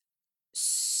is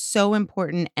so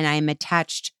important, and I'm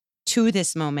attached to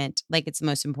this moment like it's the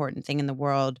most important thing in the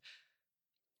world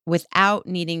without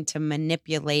needing to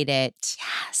manipulate it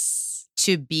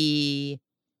to be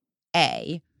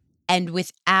A, and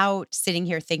without sitting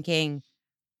here thinking,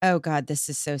 oh God, this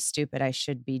is so stupid. I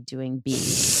should be doing B.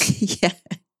 Yeah.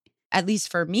 At least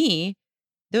for me,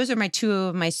 those are two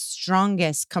of my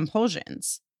strongest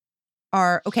compulsions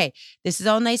are, okay, this is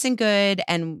all nice and good.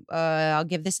 And I'll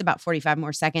give this about 45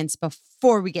 more seconds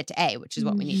before we get to A, which is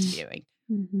what we need to be doing.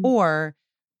 Or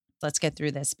let's get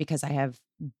through this because I have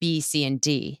B, C, and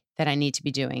D that I need to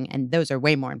be doing. And those are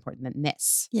way more important than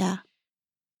this. Yeah.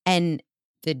 And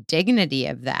the dignity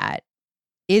of that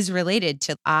is related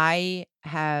to I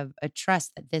have a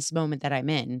trust that this moment that I'm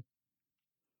in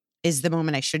is the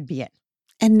moment I should be in.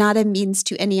 And not a means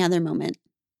to any other moment.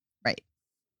 Right.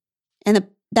 And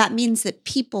that means that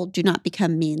people do not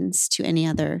become means to any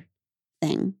other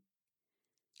thing.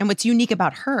 And what's unique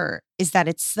about her is that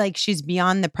it's like she's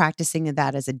beyond the practicing of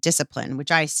that as a discipline, which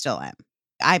I still am.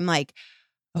 I'm like,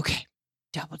 okay,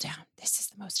 double down. This is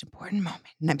the most important moment.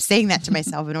 And I'm saying that to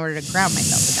myself in order to ground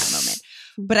myself in that moment.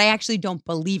 But I actually don't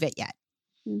believe it yet.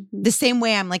 The same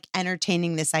way I'm like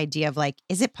entertaining this idea of like,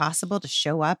 is it possible to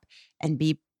show up and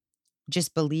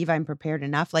just believe I'm prepared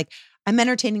enough? Like I'm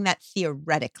entertaining that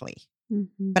theoretically,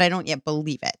 but I don't yet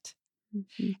believe it.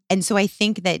 And so I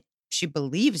think that she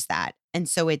believes that. And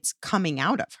so it's coming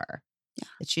out of her. Yeah.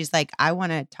 That she's like, I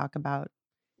want to talk about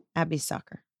Abby's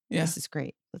soccer. Yeah. This is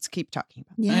great. Let's keep talking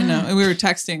about Yeah. I know. And we were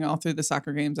texting all through the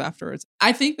soccer games afterwards.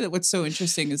 I think that what's so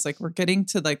interesting is like we're getting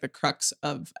to like the crux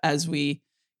of as we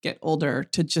get older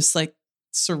to just like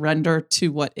surrender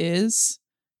to what is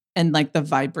and like the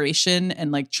vibration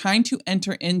and like trying to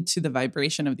enter into the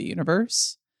vibration of the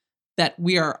universe that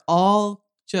we are all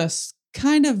just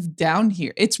kind of down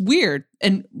here. It's weird.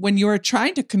 And when you're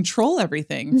trying to control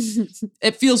everything,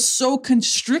 it feels so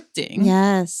constricting.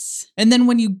 Yes. And then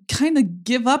when you kind of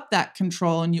give up that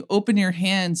control and you open your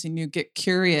hands and you get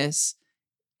curious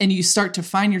and you start to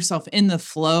find yourself in the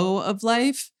flow of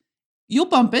life, you'll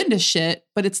bump into shit,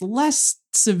 but it's less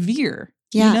severe.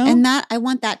 Yeah. You know? And I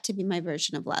want that to be my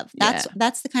version of love.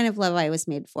 That's the kind of love I was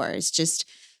made for, is just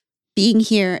being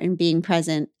here and being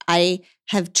present. I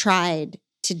have tried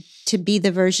to be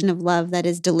the version of love that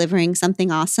is delivering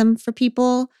something awesome for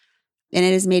people. And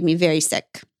it has made me very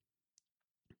sick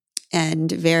and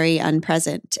very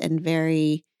unpresent and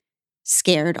very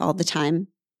scared all the time.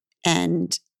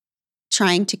 And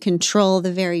trying to control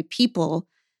the very people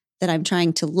that I'm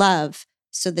trying to love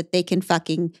so that they can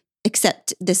fucking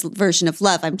accept this version of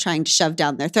love I'm trying to shove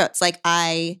down their throats. Like,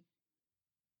 I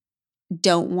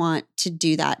don't want to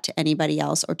do that to anybody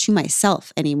else or to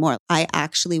myself anymore. I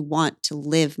actually want to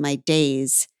live my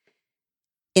days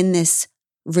in this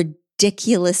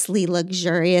ridiculously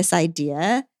luxurious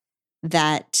idea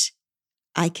that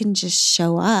I can just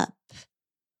show up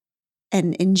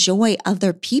and enjoy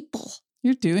other people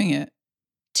You're doing it.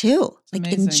 too. It's Like,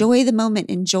 amazing. enjoy the moment,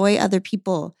 enjoy other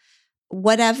people.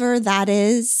 Whatever that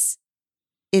is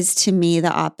to me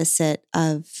the opposite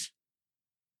of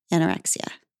anorexia.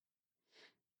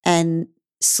 And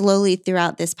slowly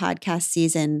throughout this podcast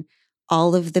season,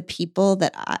 all of the people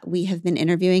that we have been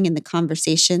interviewing and the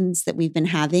conversations that we've been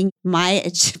having, my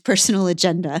personal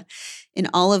agenda in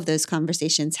all of those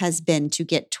conversations has been to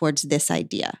get towards this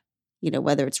idea. You know,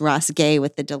 whether it's Ross Gay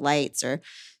with the Delights or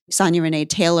Sonia Renee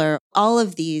Taylor, all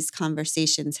of these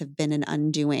conversations have been an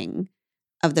undoing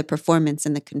of the performance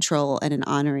and the control and an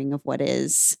honoring of what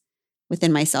is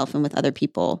within myself and with other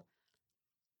people.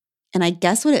 And I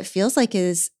guess what it feels like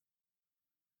is,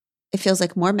 it feels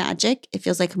like more magic. It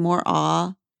feels like more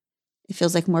awe. It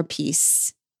feels like more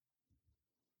peace.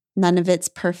 None of it's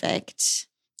perfect.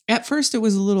 At first, it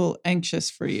was a little anxious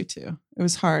for you too. It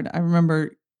was hard. I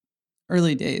remember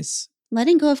early days,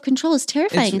 Letting go of control is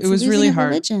terrifying. it was losing really of hard,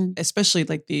 religion. especially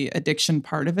like the addiction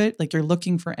part of it. Like, you're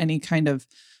looking for any kind of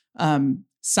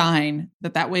sign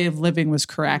that way of living was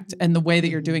correct. And the way that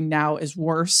you're doing now is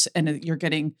worse. And you're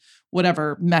getting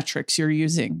whatever metrics you're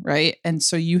using. Right. And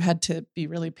so you had to be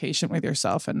really patient with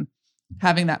yourself, and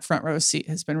having that front row seat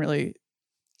has been really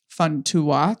fun to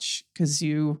watch, because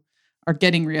you are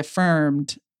getting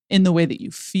reaffirmed in the way that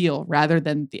you feel rather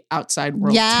than the outside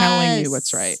world telling you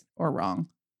what's right or wrong.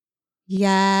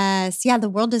 Yes. Yeah, the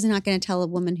world is not going to tell a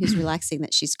woman who's relaxing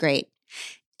that she's great,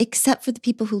 except for the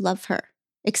people who love her,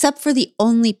 except for the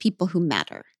only people who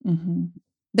matter. Mm-hmm.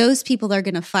 Those people are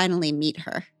going to finally meet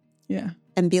her Yeah.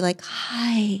 and be like,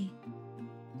 hi,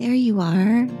 there you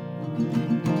are.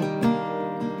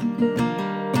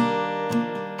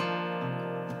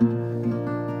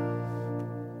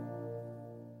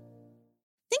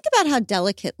 Think about how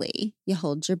delicately you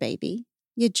hold your baby,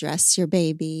 you dress your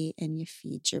baby, and you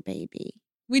feed your baby.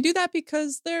 We do that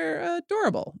because they're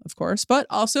adorable, of course, but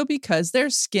also because their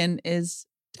skin is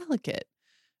delicate.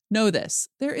 Know this,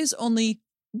 there is only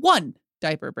one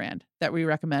diaper brand that we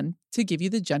recommend to give you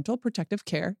the gentle protective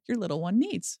care your little one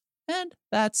needs. And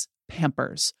that's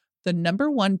Pampers, the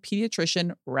 #1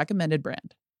 pediatrician recommended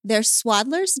brand. Their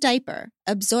Swaddler's diaper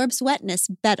absorbs wetness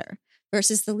better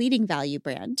versus the leading value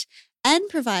brand and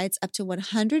provides up to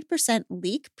 100%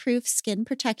 leak-proof skin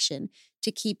protection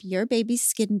to keep your baby's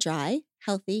skin dry,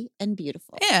 healthy, and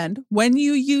beautiful. And when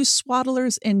you use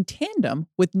Swaddlers in tandem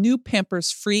with new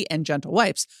Pampers Free and Gentle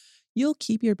wipes, you'll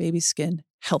keep your baby's skin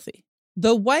healthy.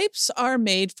 The wipes are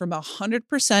made from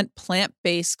 100%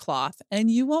 plant-based cloth, and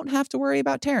you won't have to worry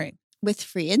about tearing. With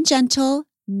Free and Gentle,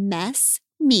 mess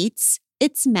meets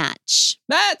its match.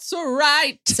 That's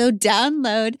right. So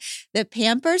download the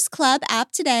Pampers Club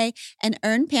app today and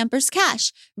earn Pampers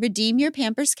Cash. Redeem your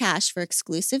Pampers Cash for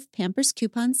exclusive Pampers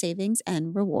coupon savings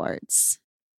and rewards.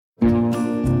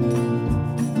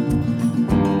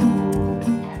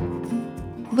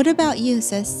 What about you,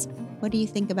 sis? What do you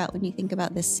think about when you think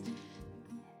about this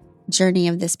journey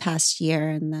of this past year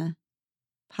and the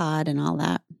pod and all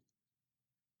that?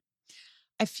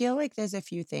 I feel like there's a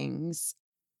few things.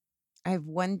 I have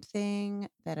one thing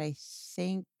that I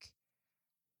think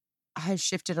has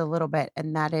shifted a little bit,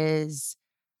 and that is,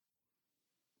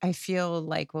 I feel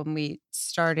like when we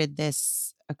started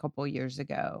this a couple years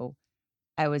ago,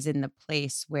 I was in the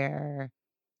place where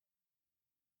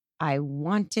I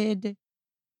wanted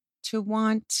to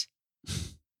want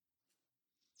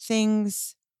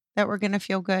things that were going to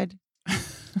feel good.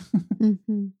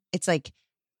 Mm-hmm. It's like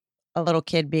a little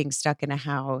kid being stuck in a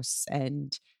house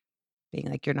and being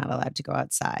like, you're not allowed to go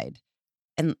outside.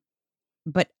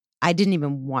 But I didn't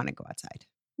even want to go outside.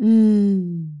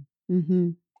 Mm-hmm.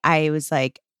 I was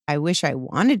like, I wish I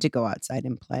wanted to go outside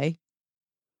and play.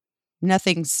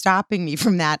 Nothing's stopping me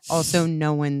from that. Also,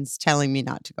 no one's telling me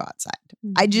not to go outside.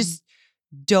 Mm-hmm. I just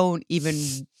don't even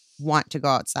want to go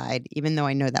outside, even though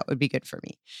I know that would be good for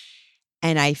me.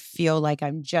 And I feel like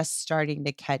I'm just starting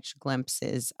to catch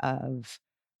glimpses of,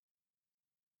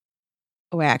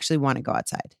 oh, I actually want to go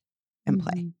outside and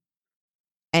play.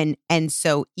 And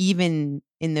so even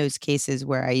in those cases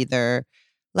where I either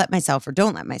let myself or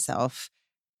don't let myself,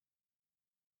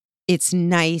 it's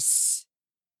nice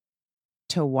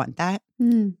to want that,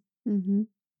 Mm-hmm.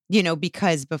 you know,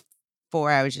 because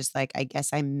before I was just like, I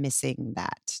guess I'm missing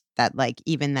that like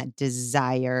even that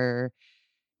desire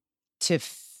to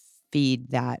feed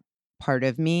that part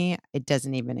of me, it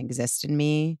doesn't even exist in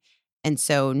me. And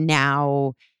so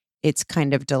now it's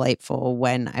kind of delightful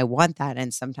when I want that.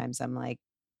 And sometimes I'm like,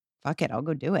 fuck it, I'll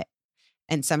go do it.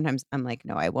 And sometimes I'm like,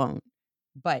 no, I won't.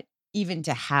 But even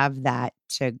to have that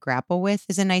to grapple with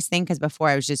is a nice thing, because before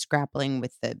I was just grappling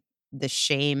with the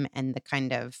shame and the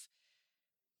kind of,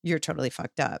 you're totally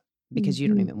fucked up because you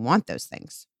don't Mhm. even want those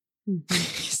things. Mhm.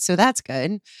 So that's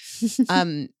good.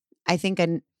 I think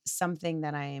something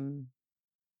that I'm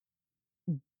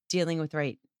dealing with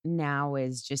right now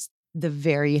is just the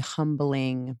very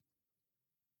humbling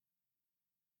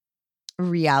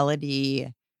reality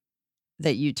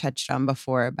that you touched on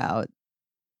before about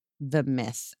the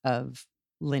myth of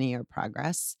linear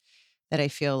progress, that I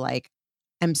feel like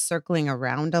I'm circling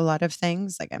around a lot of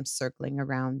things. Like I'm circling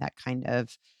around that kind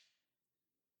of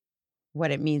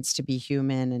what it means to be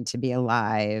human and to be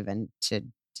alive and to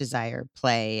desire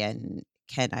play. And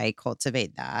can I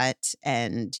cultivate that?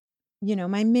 And,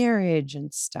 my marriage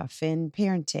and stuff in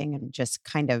parenting and just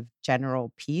kind of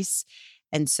general peace.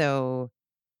 And so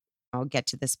I'll get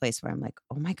to this place where I'm like,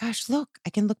 oh my gosh, look, I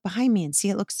can look behind me and see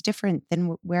it looks different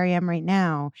than where I am right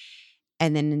now.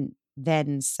 And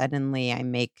then suddenly I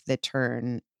make the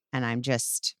turn and I'm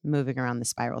just moving around the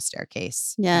spiral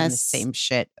staircase on the Yes. same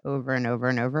shit over and over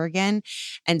and over again.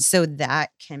 And so that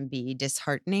can be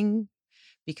disheartening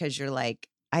because you're like,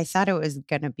 I thought it was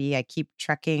going to be, I keep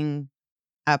trekking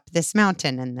up this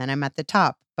mountain and then I'm at the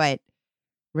top. But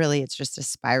really, it's just a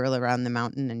spiral around the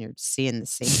mountain and you're seeing the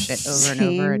same shit over and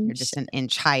over and Same you're just an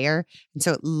inch higher. And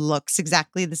so it looks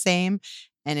exactly the same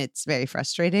and it's very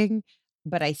frustrating.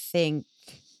 But I think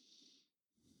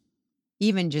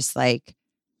even just like,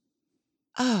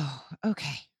 oh,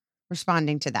 okay,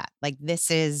 responding to that. Like,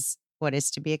 this is what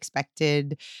is to be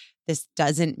expected. This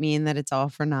doesn't mean that it's all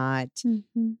for naught.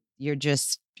 Mhm. You're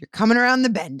coming around the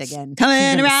bend again. Coming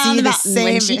You're gonna around see the mountain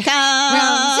when she Here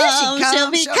comes.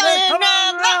 She'll be coming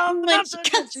around the mountain when she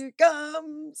Here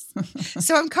comes. she comes.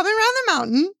 So I'm coming around the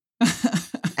mountain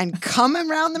and coming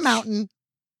around the mountain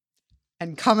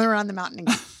and coming around the mountain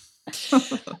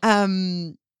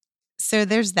again. So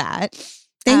there's that.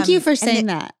 Thank you And for saying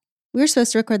that. We were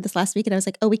supposed to record this last week and I was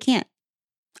like, oh, we can't.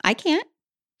 I can't.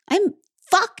 I'm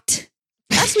fucked.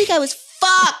 Last week I was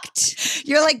fucked.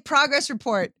 You're like, progress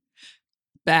report.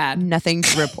 Bad. Nothing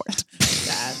to report.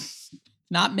 Bad.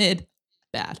 Not mid.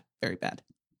 Bad. Very bad.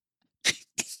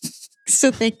 So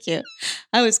thank you.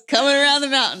 I was coming around the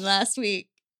mountain last week.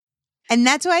 And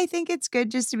that's why I think it's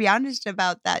good just to be honest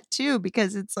about that too,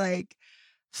 because it's like,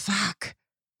 fuck,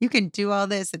 you can do all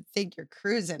this and think you're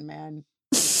cruising, man.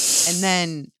 And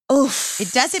then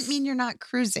it doesn't mean you're not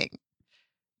cruising.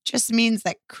 It just means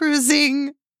that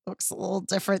cruising looks a little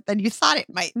different than you thought it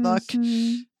might look.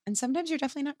 Mhm. And sometimes you're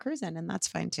definitely not cruising, and that's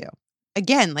fine too.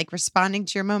 Again, like responding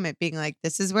to your moment, being like,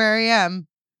 this is where I am.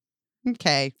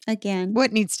 Okay. Again.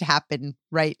 What needs to happen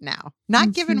right now?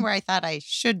 Not given where I thought I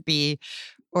should be,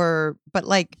 but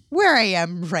like where I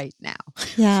am right now.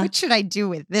 Yeah. What should I do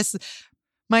with this,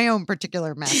 my own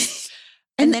particular mess?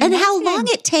 And then how once long I'm-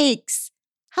 it takes.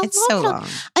 How It's long so it'll- long.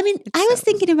 I mean, It's I was so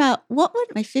thinking about what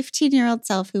would my 15-year-old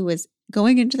self who was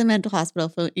going into the mental hospital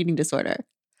for an eating disorder,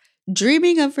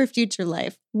 dreaming of her future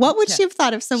life, what would she have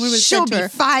thought if someone was She'll said to be her?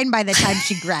 fine by the time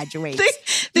she graduates.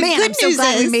 The Man, good I'm so news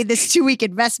glad we is, made this 2-week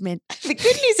investment. the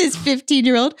good news is,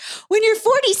 15-year-old, when you're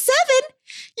 47,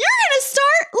 you're gonna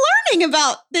start learning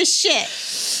about this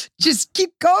shit. Just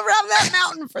keep going around that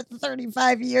mountain for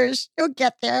 35 years. You'll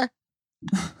get there.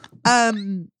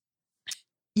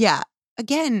 Yeah.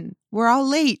 Again, we're all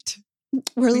late.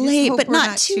 We're We just late, hope but we're not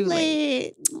not too too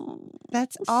late. Oh.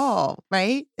 That's all,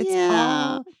 right?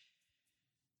 Yeah.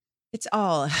 It's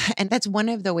all. And that's one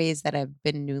of the ways that I've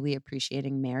been newly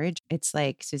appreciating marriage. It's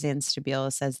like Suzanne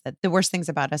Stabile says that the worst things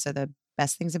about us are the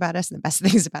best things about us, and the best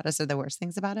things about us are the worst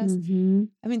things about us. Mhm.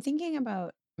 I mean, thinking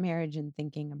about marriage and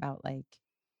thinking about like,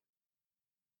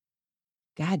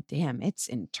 God damn, it's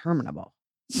interminable.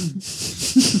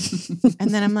 And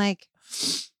then I'm like,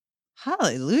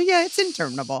 hallelujah, it's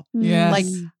interminable. Yes. Like,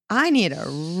 I need a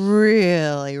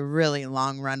really, really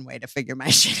long runway to figure my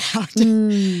shit out.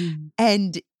 Mm.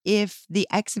 And if the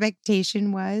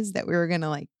expectation was that we were going to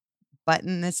like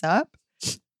button this up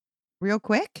real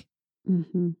quick,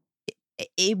 Mhm.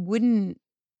 it wouldn't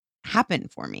happen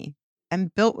for me. I'm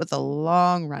built with a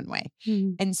long runway.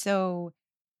 Mm. And so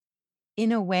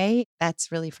in a way,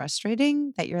 that's really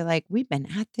frustrating that you're like, we've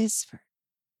been at this for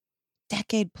a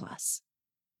decade plus.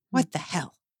 What the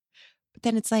hell? But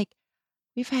then it's like,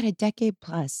 we've had a decade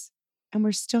plus and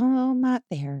we're still not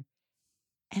there.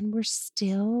 and we're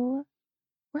still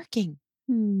working.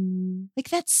 Hmm. Like,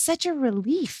 that's such a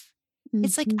relief.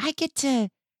 It's like, Mhm. I get to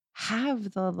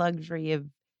have the luxury of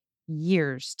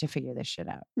years to figure this shit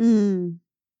out. Mm.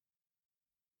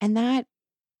 And that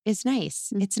is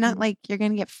nice. It's not Mhm. like you're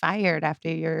going to get fired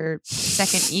after your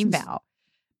second eval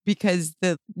because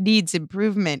the needs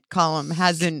improvement column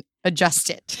hasn't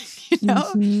adjusted, you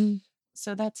know? Mhm.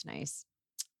 So that's nice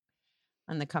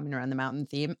on the coming around the mountain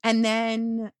theme. And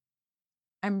then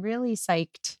I'm really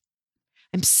psyched.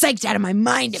 I'm psyched out of my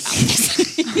mind about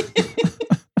this.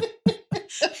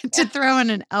 To throw in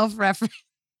an elf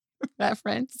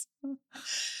reference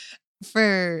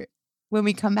for when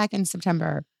we come back in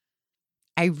September,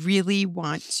 I really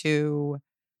want to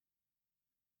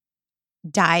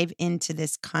dive into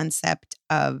this concept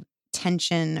of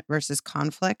tension versus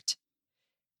conflict,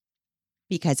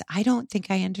 because I don't think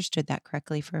I understood that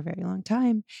correctly for a very long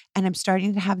time. And I'm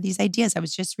starting to have these ideas. I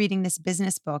was just reading this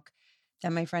business book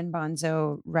that my friend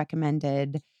Bonzo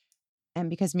recommended. And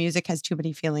because music has too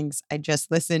many feelings, I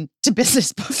just listen to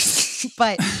business books.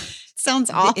 But Sounds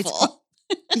it's awful.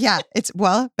 yeah, it's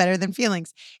better than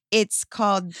feelings. It's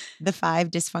called The 5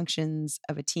 Dysfunctions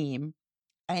of a Team.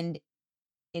 And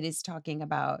it is talking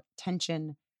about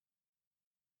tension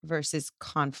versus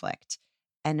conflict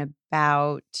and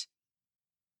about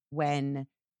when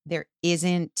there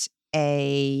isn't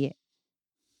a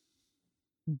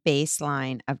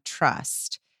baseline of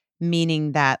trust,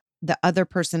 meaning that the other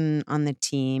person on the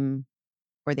team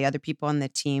or the other people on the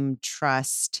team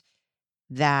trust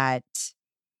that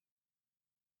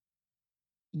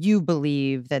you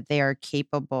believe that they are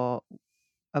capable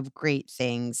of great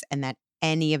things and that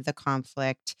any of the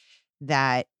conflict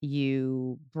that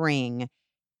you bring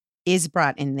is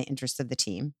brought in the interest of the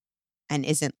team and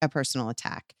isn't a personal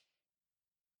attack.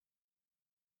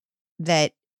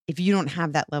 That if you don't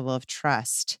have that level of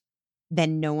trust,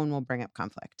 then no one will bring up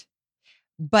conflict.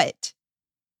 But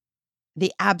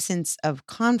the absence of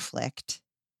conflict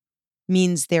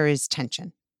means there is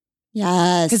tension.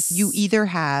 Yes. Because you either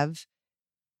have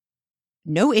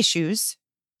no issues,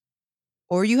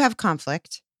 or you have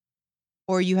conflict,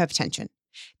 or you have tension.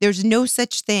 There's no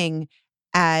such thing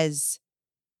as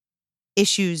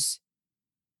issues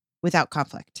without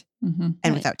conflict Mhm. and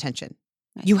Right. without tension.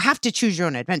 Right. You have to choose your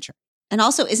own adventure. And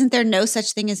also, isn't there no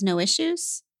such thing as no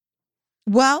issues?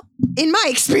 Well, in my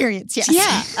experience, yes.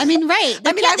 Yeah. I mean, right.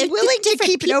 I mean, I'm willing to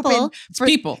keep it open It's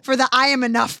people. for the I am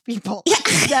enough people. Yeah.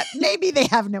 That maybe they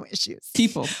have no issues.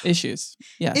 People issues.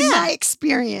 Yes. In my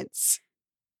experience,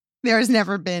 there has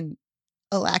never been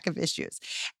a lack of issues.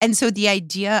 And so the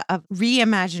idea of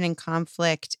reimagining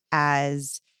conflict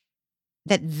as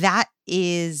that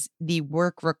is the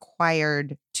work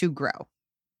required to grow.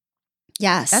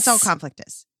 Yes. That's all conflict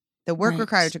is. The work Right.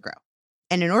 required to grow.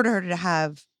 And in order to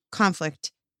have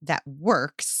conflict that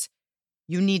works,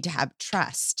 you need to have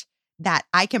trust that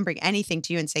I can bring anything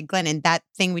to you and say, Glennon, that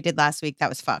thing we did last week, that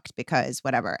was fucked because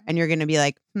whatever. And you're going to be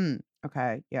like,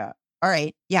 okay, yeah. All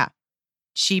right, yeah.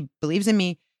 She believes in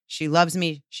me. She loves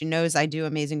me. She knows I do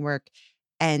amazing work.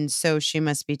 And so she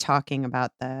must be talking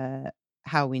about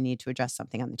how we need to adjust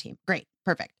something on the team. Great.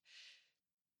 Perfect.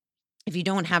 If you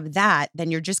don't have that,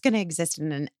 then you're just going to exist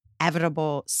in an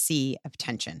inevitable sea of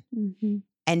tension. Mm-hmm.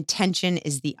 And tension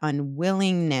is the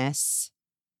unwillingness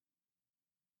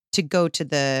to go to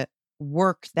the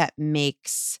work that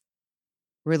makes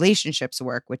relationships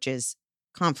work, which is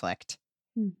conflict.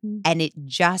 Mm-hmm. And it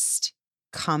just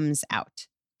comes out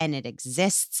and it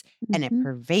exists and it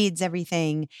pervades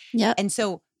everything. Yeah. And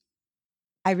so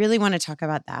I really want to talk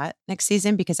about that next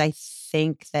season because I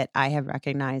think that I have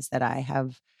recognized that I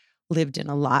have lived in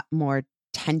a lot more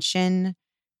tension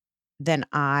than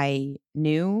I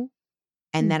knew,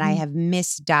 and that I have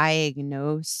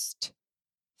misdiagnosed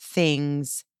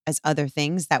things as other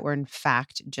things that were in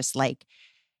fact just like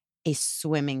a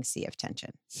swimming sea of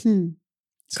tension. It's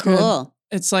good. Cool.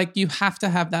 It's like you have to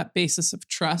have that basis of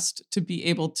trust to be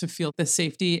able to feel the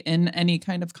safety in any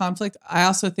kind of conflict. I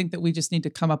also think that we just need to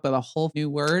come up with a whole new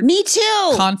word. Me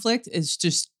too. Conflict is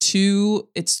just too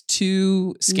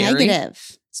scary.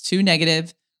 Negative. It's too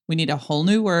negative. We need a whole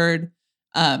new word.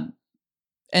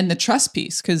 And the trust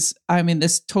piece, because I mean,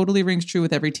 this totally rings true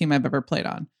with every team I've ever played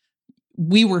on.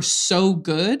 We were so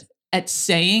good at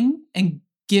saying and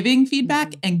giving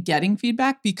feedback and getting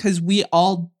feedback because we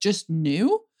all just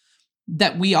knew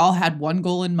that we all had one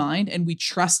goal in mind and we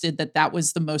trusted that that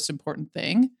was the most important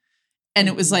thing. And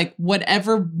it was like,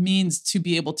 whatever means to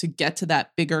be able to get to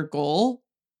that bigger goal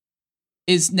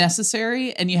is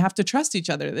necessary. And you have to trust each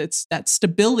other. It's that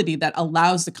stability that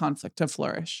allows the conflict to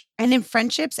flourish. And in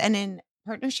friendships and in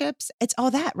partnerships, it's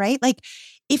all that, right? Like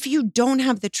if you don't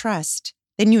have the trust,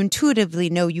 then you intuitively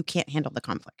know you can't handle the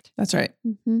conflict. That's right.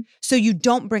 Mhm. So you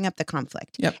don't bring up the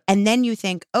conflict. Yep. And then you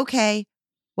think, okay,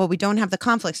 well, we don't have the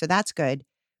conflict, so that's good.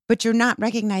 But you're not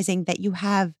recognizing that you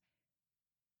have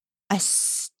a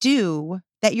stew,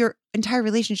 that your entire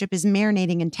relationship is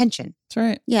marinating in tension, That's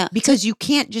right. Yeah. because you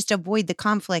can't just avoid the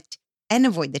conflict and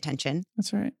avoid the tension.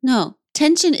 That's right. No,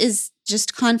 tension is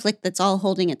just conflict that's all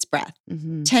holding its breath.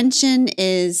 Mhm. Tension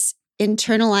is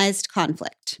internalized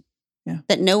conflict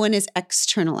that no one is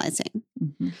externalizing.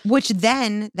 Mhm. Which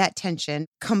then that tension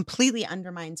completely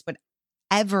undermines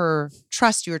whatever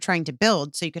trust you were trying to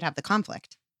build so you could have the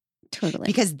conflict. Totally.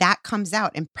 Because that comes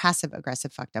out in passive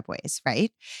aggressive fucked up ways,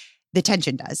 right? The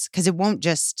tension does, because it won't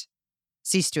just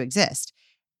cease to exist.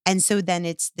 And so then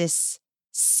it's this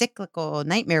cyclical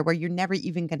nightmare where you're never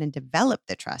even going to develop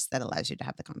the trust that allows you to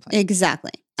have the conflict.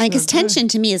 Exactly. Because So good. tension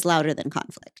to me is louder than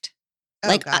conflict.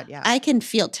 Oh, God, yeah. I can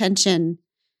feel tension.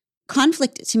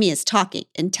 Conflict to me is talking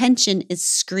and tension is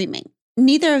screaming.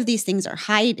 Neither of these things are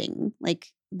hiding.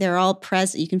 Like they're all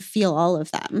present. You can feel all of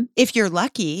them. If you're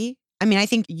lucky, I mean, I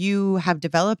think you have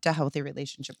developed a healthy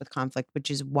relationship with conflict,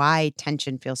 which is why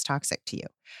tension feels toxic to you.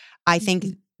 I think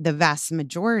the vast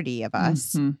majority of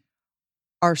us Mhm.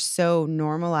 are so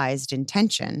normalized in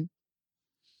tension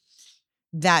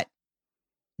that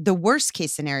the worst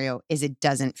case scenario is it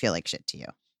doesn't feel like shit to you.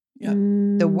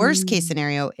 Yep. The worst case Mm.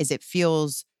 scenario is it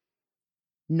feels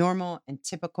normal and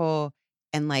typical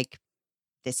and like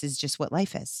this is just what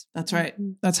life is. That's right.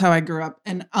 Mhm. That's how I grew up.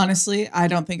 And honestly, I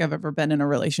don't think I've ever been in a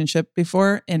relationship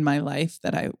before in my life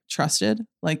that I trusted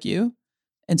like you.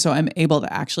 And so I'm able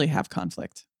to actually have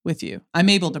conflict with you. I'm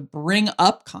able to bring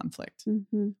up conflict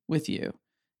Mhm. with you.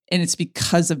 And it's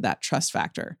because of that trust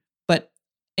factor. But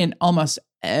in almost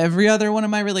every other one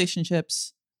of my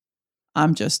relationships,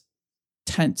 I'm just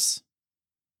tense.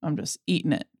 I'm just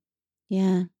eating it.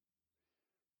 Yeah.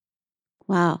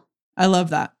 Wow. I love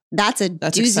that. That's a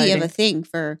That's doozy exciting. of a thing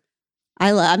for,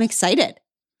 I'm excited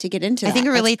to get into that. I think it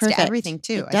That's relates to perfect. everything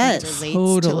too. It I think does. it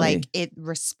relates to like Totally.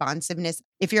 responsiveness.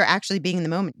 If you're actually being in the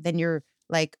moment, then you're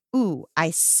like, ooh,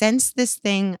 I sense this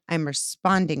thing. I'm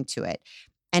responding to it.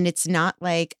 And it's not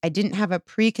like I didn't have a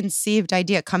preconceived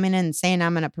idea coming in and saying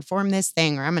I'm going to perform this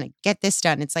thing or I'm going to get this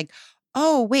done. It's like,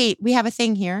 oh, wait, we have a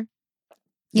thing here.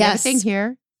 We have a thing Yes.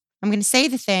 here. I'm going to say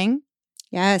the thing.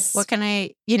 Yes. What can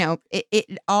I,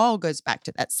 it all goes back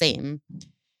to that same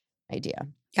idea.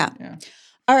 Yeah.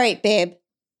 All right, babe.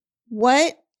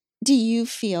 What do you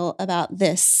feel about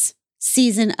this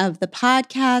season of the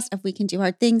podcast, of We Can Do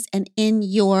Hard Things, and in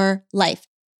your life?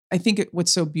 I think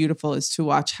what's so beautiful is to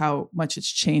watch how much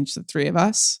it's changed the three of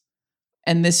us.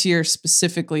 And this year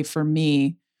specifically for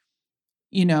me,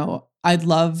 I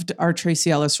loved our Tracy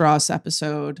Ellis Ross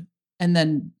episode. And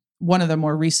then one of the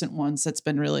more recent ones that's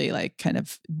been really like kind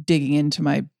of digging into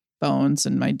my bones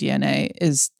and my DNA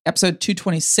is episode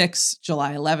 226,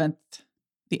 July 11th,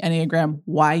 the Enneagram,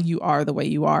 Why You Are the Way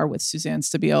You Are with Suzanne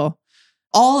Stabile.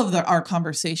 All of our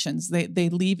conversations, they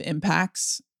leave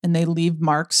impacts and they leave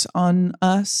marks on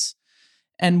us.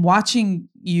 And watching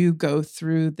you go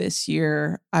through this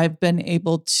year, I've been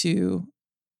able to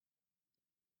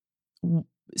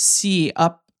see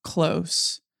up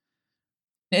close.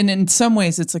 And in some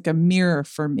ways, it's like a mirror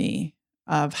for me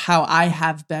of how I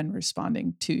have been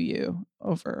responding to you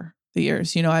over the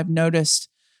years. I've noticed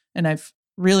and I've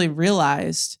really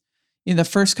realized in the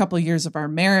first couple of years of our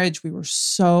marriage, we were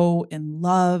so in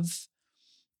love.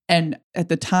 And at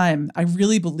the time, I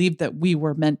really believed that we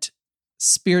were meant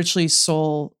spiritually,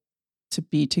 soul to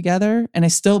be together. And I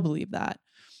still believe that.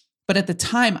 But at the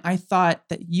time, I thought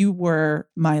that you were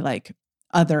my like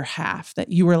other half,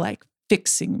 that you were like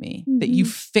fixing me, that you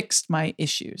fixed my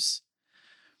issues.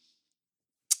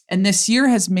 And this year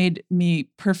has made me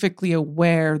perfectly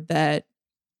aware that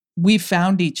we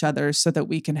found each other so that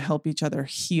we can help each other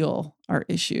heal our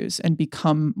issues and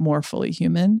become more fully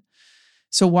human.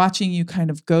 So watching you kind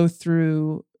of go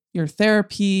through your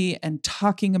therapy and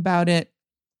talking about it,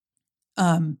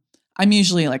 I'm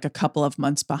usually like a couple of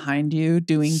months behind you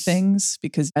doing things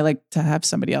because I like to have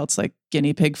somebody else like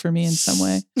guinea pig for me in some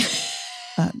way.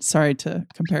 Sorry to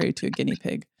compare you to a guinea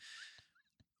pig.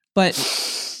 But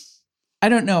I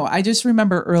don't know. I just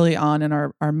remember early on in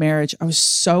our marriage, I was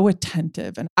so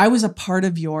attentive and I was a part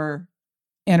of your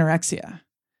anorexia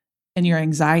and your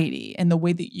anxiety and the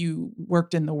way that you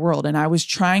worked in the world. And I was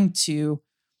trying to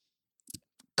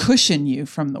cushion you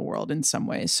from the world in some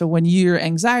ways. So when your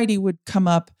anxiety would come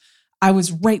up, I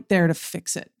was right there to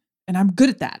fix it. And I'm good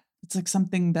at that. It's like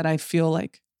something that I feel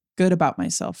like good about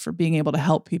myself for being able to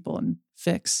help people and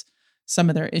fix some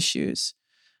of their issues.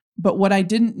 But what I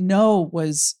didn't know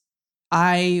was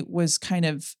I was kind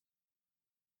of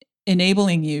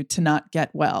enabling you to not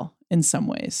get well in some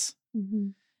ways. Mm-hmm.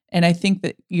 And I think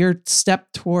that your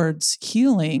step towards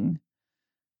healing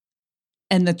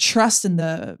and the trust and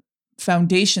the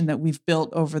foundation that we've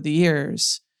built over the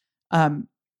years,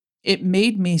 it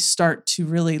made me start to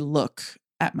really look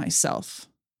at myself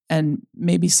and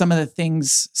maybe some of the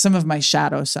things, some of my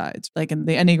shadow sides. Like in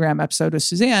the Enneagram episode with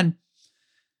Suzanne,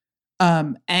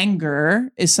 anger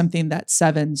is something that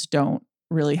 7s don't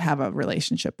really have a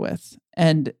relationship with.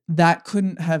 And that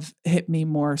couldn't have hit me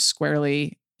more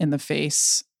squarely in the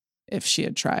face if she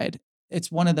had tried.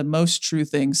 It's one of the most true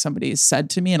things somebody has said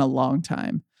to me in a long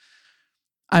time.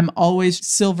 I'm always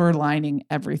silver lining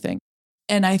everything.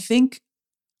 And I think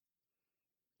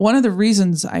one of the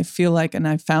reasons I feel like, and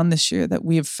I found this year that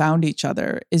we have found each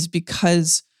other, is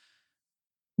because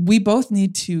we both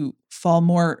need to fall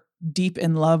more deep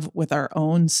in love with our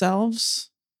own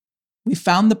selves. We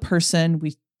found the person,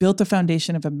 we built the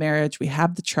foundation of a marriage, we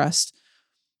have the trust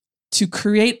to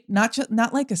create not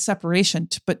like a separation,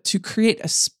 but to create a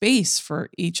space for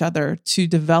each other to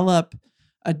develop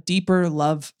a deeper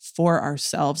love for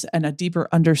ourselves and a deeper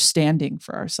understanding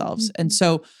for ourselves. Mm-hmm. And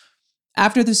so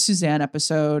after the Suzanne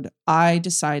episode, I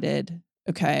decided,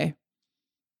 okay,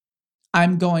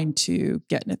 I'm going to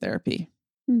get into therapy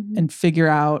and figure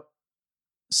out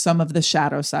some of the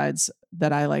shadow sides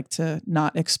that I like to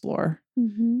not explore.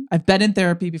 Mm-hmm. I've been in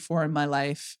therapy before in my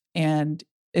life, and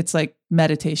it's like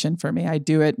meditation for me. I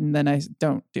do it and then I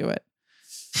don't do it.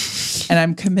 And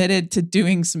I'm committed to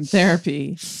doing some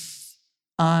therapy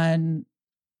on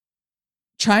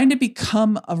trying to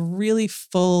become a really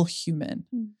full human.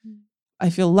 Mm-hmm. I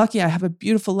feel lucky. I have a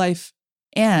beautiful life,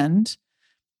 and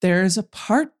there's a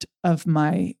part of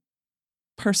my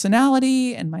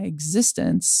personality and my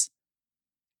existence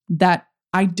that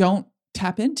I don't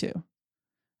tap into.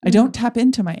 Mm-hmm. I don't tap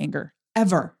into my anger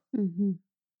ever. Mm-hmm.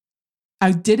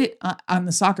 I did it on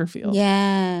the soccer field.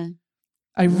 Yeah.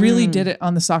 I really did it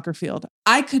on the soccer field.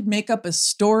 I could make up a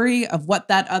story of what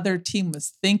that other team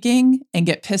was thinking and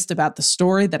get pissed about the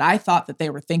story that I thought that they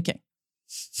were thinking.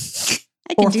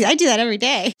 I do that every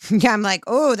day. Yeah, I'm like,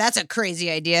 oh, that's a crazy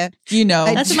idea. You know.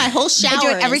 That's my whole shower. I do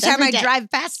it every time I day.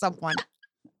 drive past someone.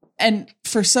 And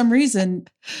for some reason,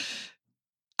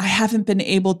 I haven't been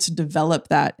able to develop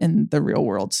that in the real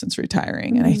world since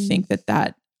retiring. And I think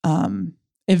that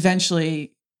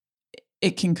eventually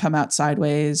it can come out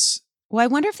sideways. Well, I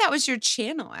wonder if that was your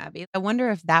channel, Abby. I wonder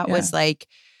if that was like,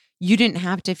 you didn't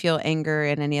have to feel anger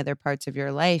in any other parts of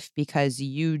your life because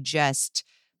you just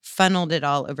funneled it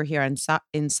all over here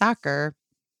in soccer,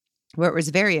 where it was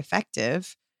very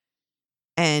effective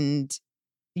and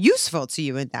useful to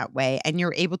you in that way. And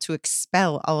you're able to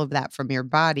expel all of that from your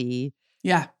body.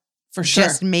 Yeah, for sure.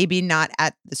 Just maybe not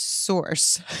at the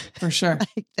source. For sure.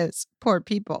 Like those poor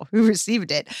people who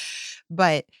received it.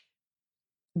 But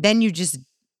then you just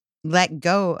let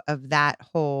go of that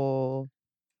whole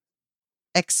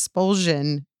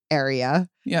expulsion area.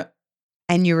 Yeah.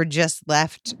 And you were just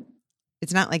left.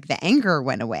 It's not like the anger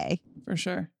went away. For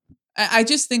sure. I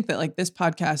just think that like this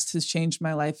podcast has changed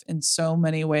my life in so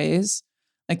many ways.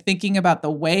 Like thinking about the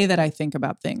way that I think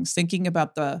about things, thinking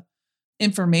about the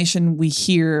information we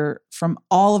hear from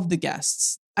all of the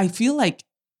guests. I feel like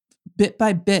bit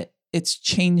by bit, it's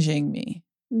changing me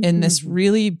in this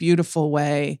really beautiful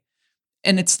way.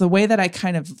 And it's the way that I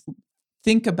kind of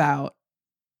think about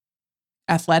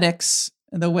athletics,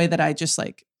 the way that I just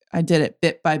like, I did it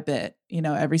bit by bit,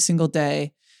 every single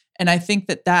day. And I think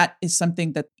that that is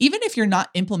something that even if you're not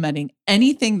implementing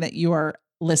anything that you are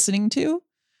listening to,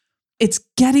 it's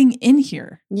getting in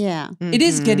here. Yeah. Mm-hmm. It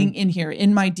is getting in here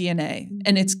in my DNA. Mm-hmm.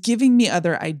 And it's giving me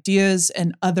other ideas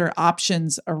and other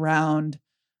options around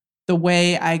the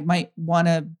way I might want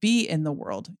to be in the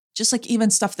world. Just like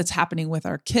even stuff that's happening with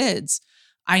our kids,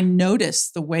 I notice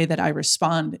the way that I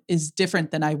respond is different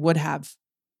than I would have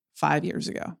 5 years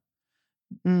ago.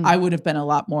 I would have been a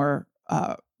lot more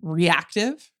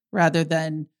reactive rather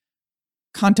than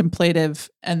contemplative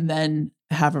and then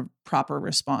have a proper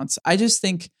response. I just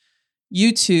think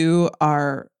you two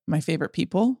are my favorite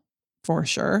people for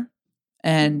sure.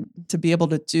 And to be able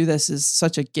to do this is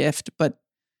such a gift. But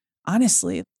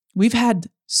honestly, we've had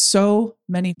so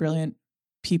many brilliant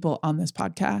people on this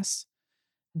podcast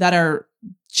that are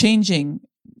changing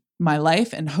my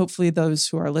life and hopefully those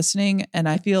who are listening. And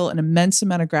I feel an immense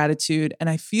amount of gratitude and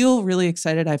I feel really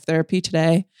excited. I have therapy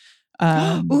today.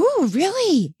 Ooh,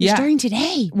 really? You're starting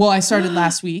today? Well, I started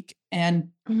last week and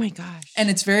oh my gosh. And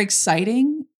it's very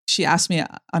exciting. She asked me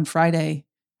on Friday,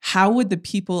 how would the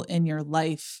people in your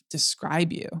life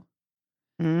describe you?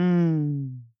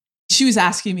 She was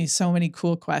asking me so many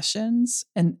cool questions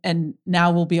and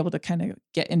now we'll be able to kind of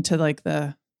get into like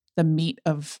the the meat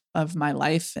of my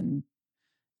life. And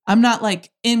I'm not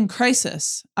like in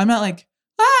crisis. I'm not like,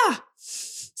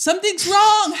 something's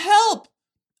wrong, help.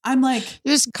 I'm like,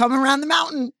 You just come around the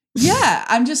mountain. yeah,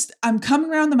 I'm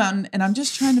coming around the mountain and I'm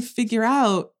just trying to figure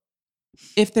out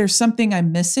if there's something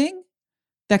I'm missing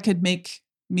that could make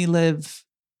me live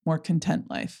more content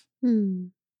life.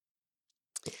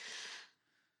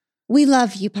 We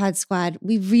love you, Pod Squad.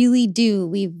 We really do.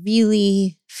 We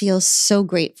really feel so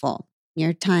grateful.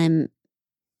 Your time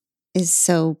is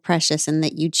so precious, and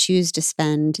that you choose to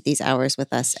spend these hours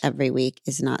with us every week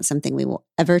is not something we will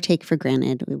ever take for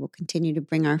granted. We will continue to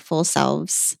bring our full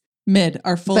selves.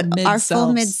 Our full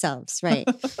mid selves, right?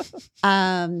 If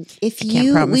I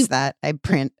can't promise that. I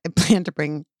plan to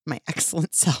bring my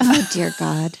excellent self. Oh dear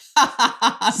God.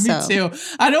 Me too.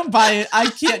 I don't buy it.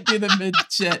 I can't do the mid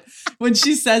shit. When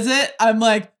she says it, I'm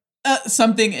like,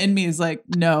 something in me is like,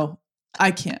 no,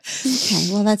 I can't. Okay,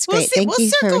 well that's great. Thank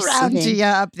you for circle around receiving. to you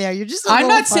up there. You're just. I'm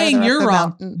not saying you're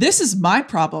wrong. Mountain. This is my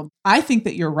problem. I think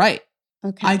that you're right.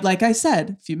 Okay. Like I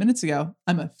said a few minutes ago,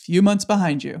 I'm a few months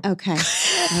behind you. Okay.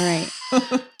 All right.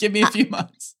 Give me a few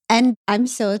months. And I'm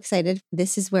so excited.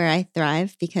 This is where I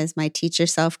thrive because my teacher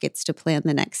self gets to plan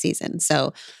the next season.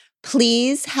 So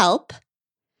please help.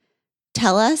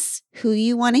 Tell us who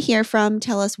you want to hear from.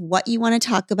 Tell us what you want to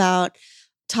talk about.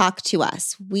 Talk to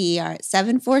us. We are at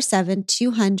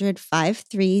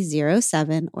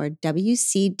 747-200-5307 or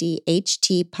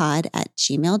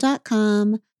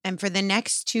wcdhtpod@gmail.com. And for the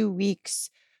next 2 weeks,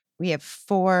 we have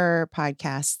 4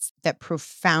 podcasts that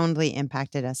profoundly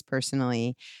impacted us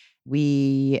personally.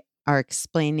 We are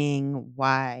explaining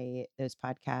why those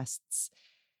podcasts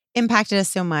impacted us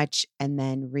so much and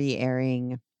then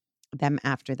re-airing them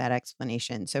after that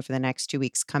explanation. So for the next 2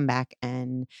 weeks, come back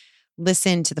and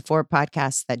listen to the 4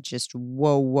 podcasts that just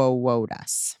whoa'd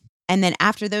us. And then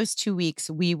after those 2 weeks,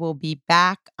 we will be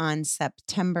back on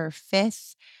September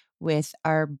 5th with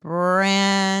our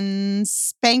brand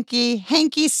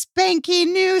hanky spanky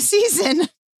new season.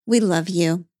 We love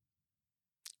you.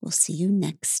 We'll see you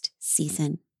next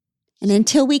season. And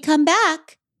until we come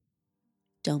back,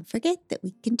 don't forget that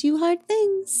we can do hard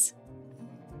things.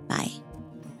 Bye.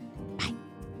 Bye.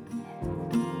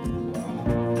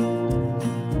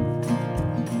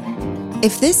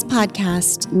 If this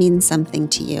podcast means something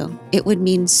to you, it would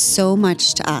mean so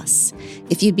much to us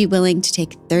if you'd be willing to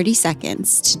take 30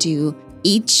 seconds to do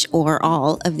each or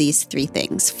all of these 3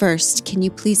 things. First, can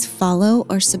you please follow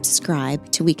or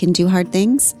subscribe to We Can Do Hard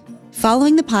Things?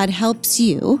 Following the pod helps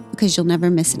you because you'll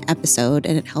never miss an episode,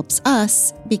 and it helps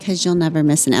us because you'll never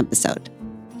miss an episode.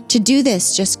 To do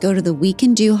this, just go to the We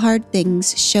Can Do Hard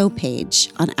Things show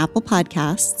page on Apple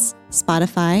Podcasts,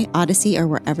 Spotify, Odyssey, or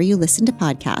wherever you listen to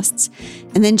podcasts,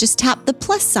 and then just tap the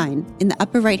plus sign in the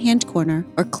upper right-hand corner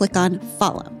or click on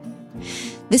follow.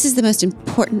 This is the most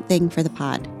important thing for the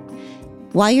pod.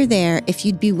 While you're there, if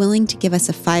you'd be willing to give us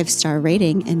a 5-star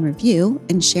rating and review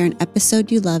and share an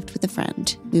episode you loved with a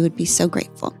friend, we would be so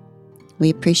grateful. We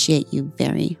appreciate you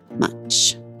very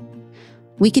much.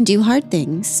 We Can Do Hard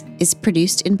Things is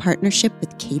produced in partnership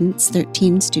with Cadence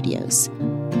 13 Studios.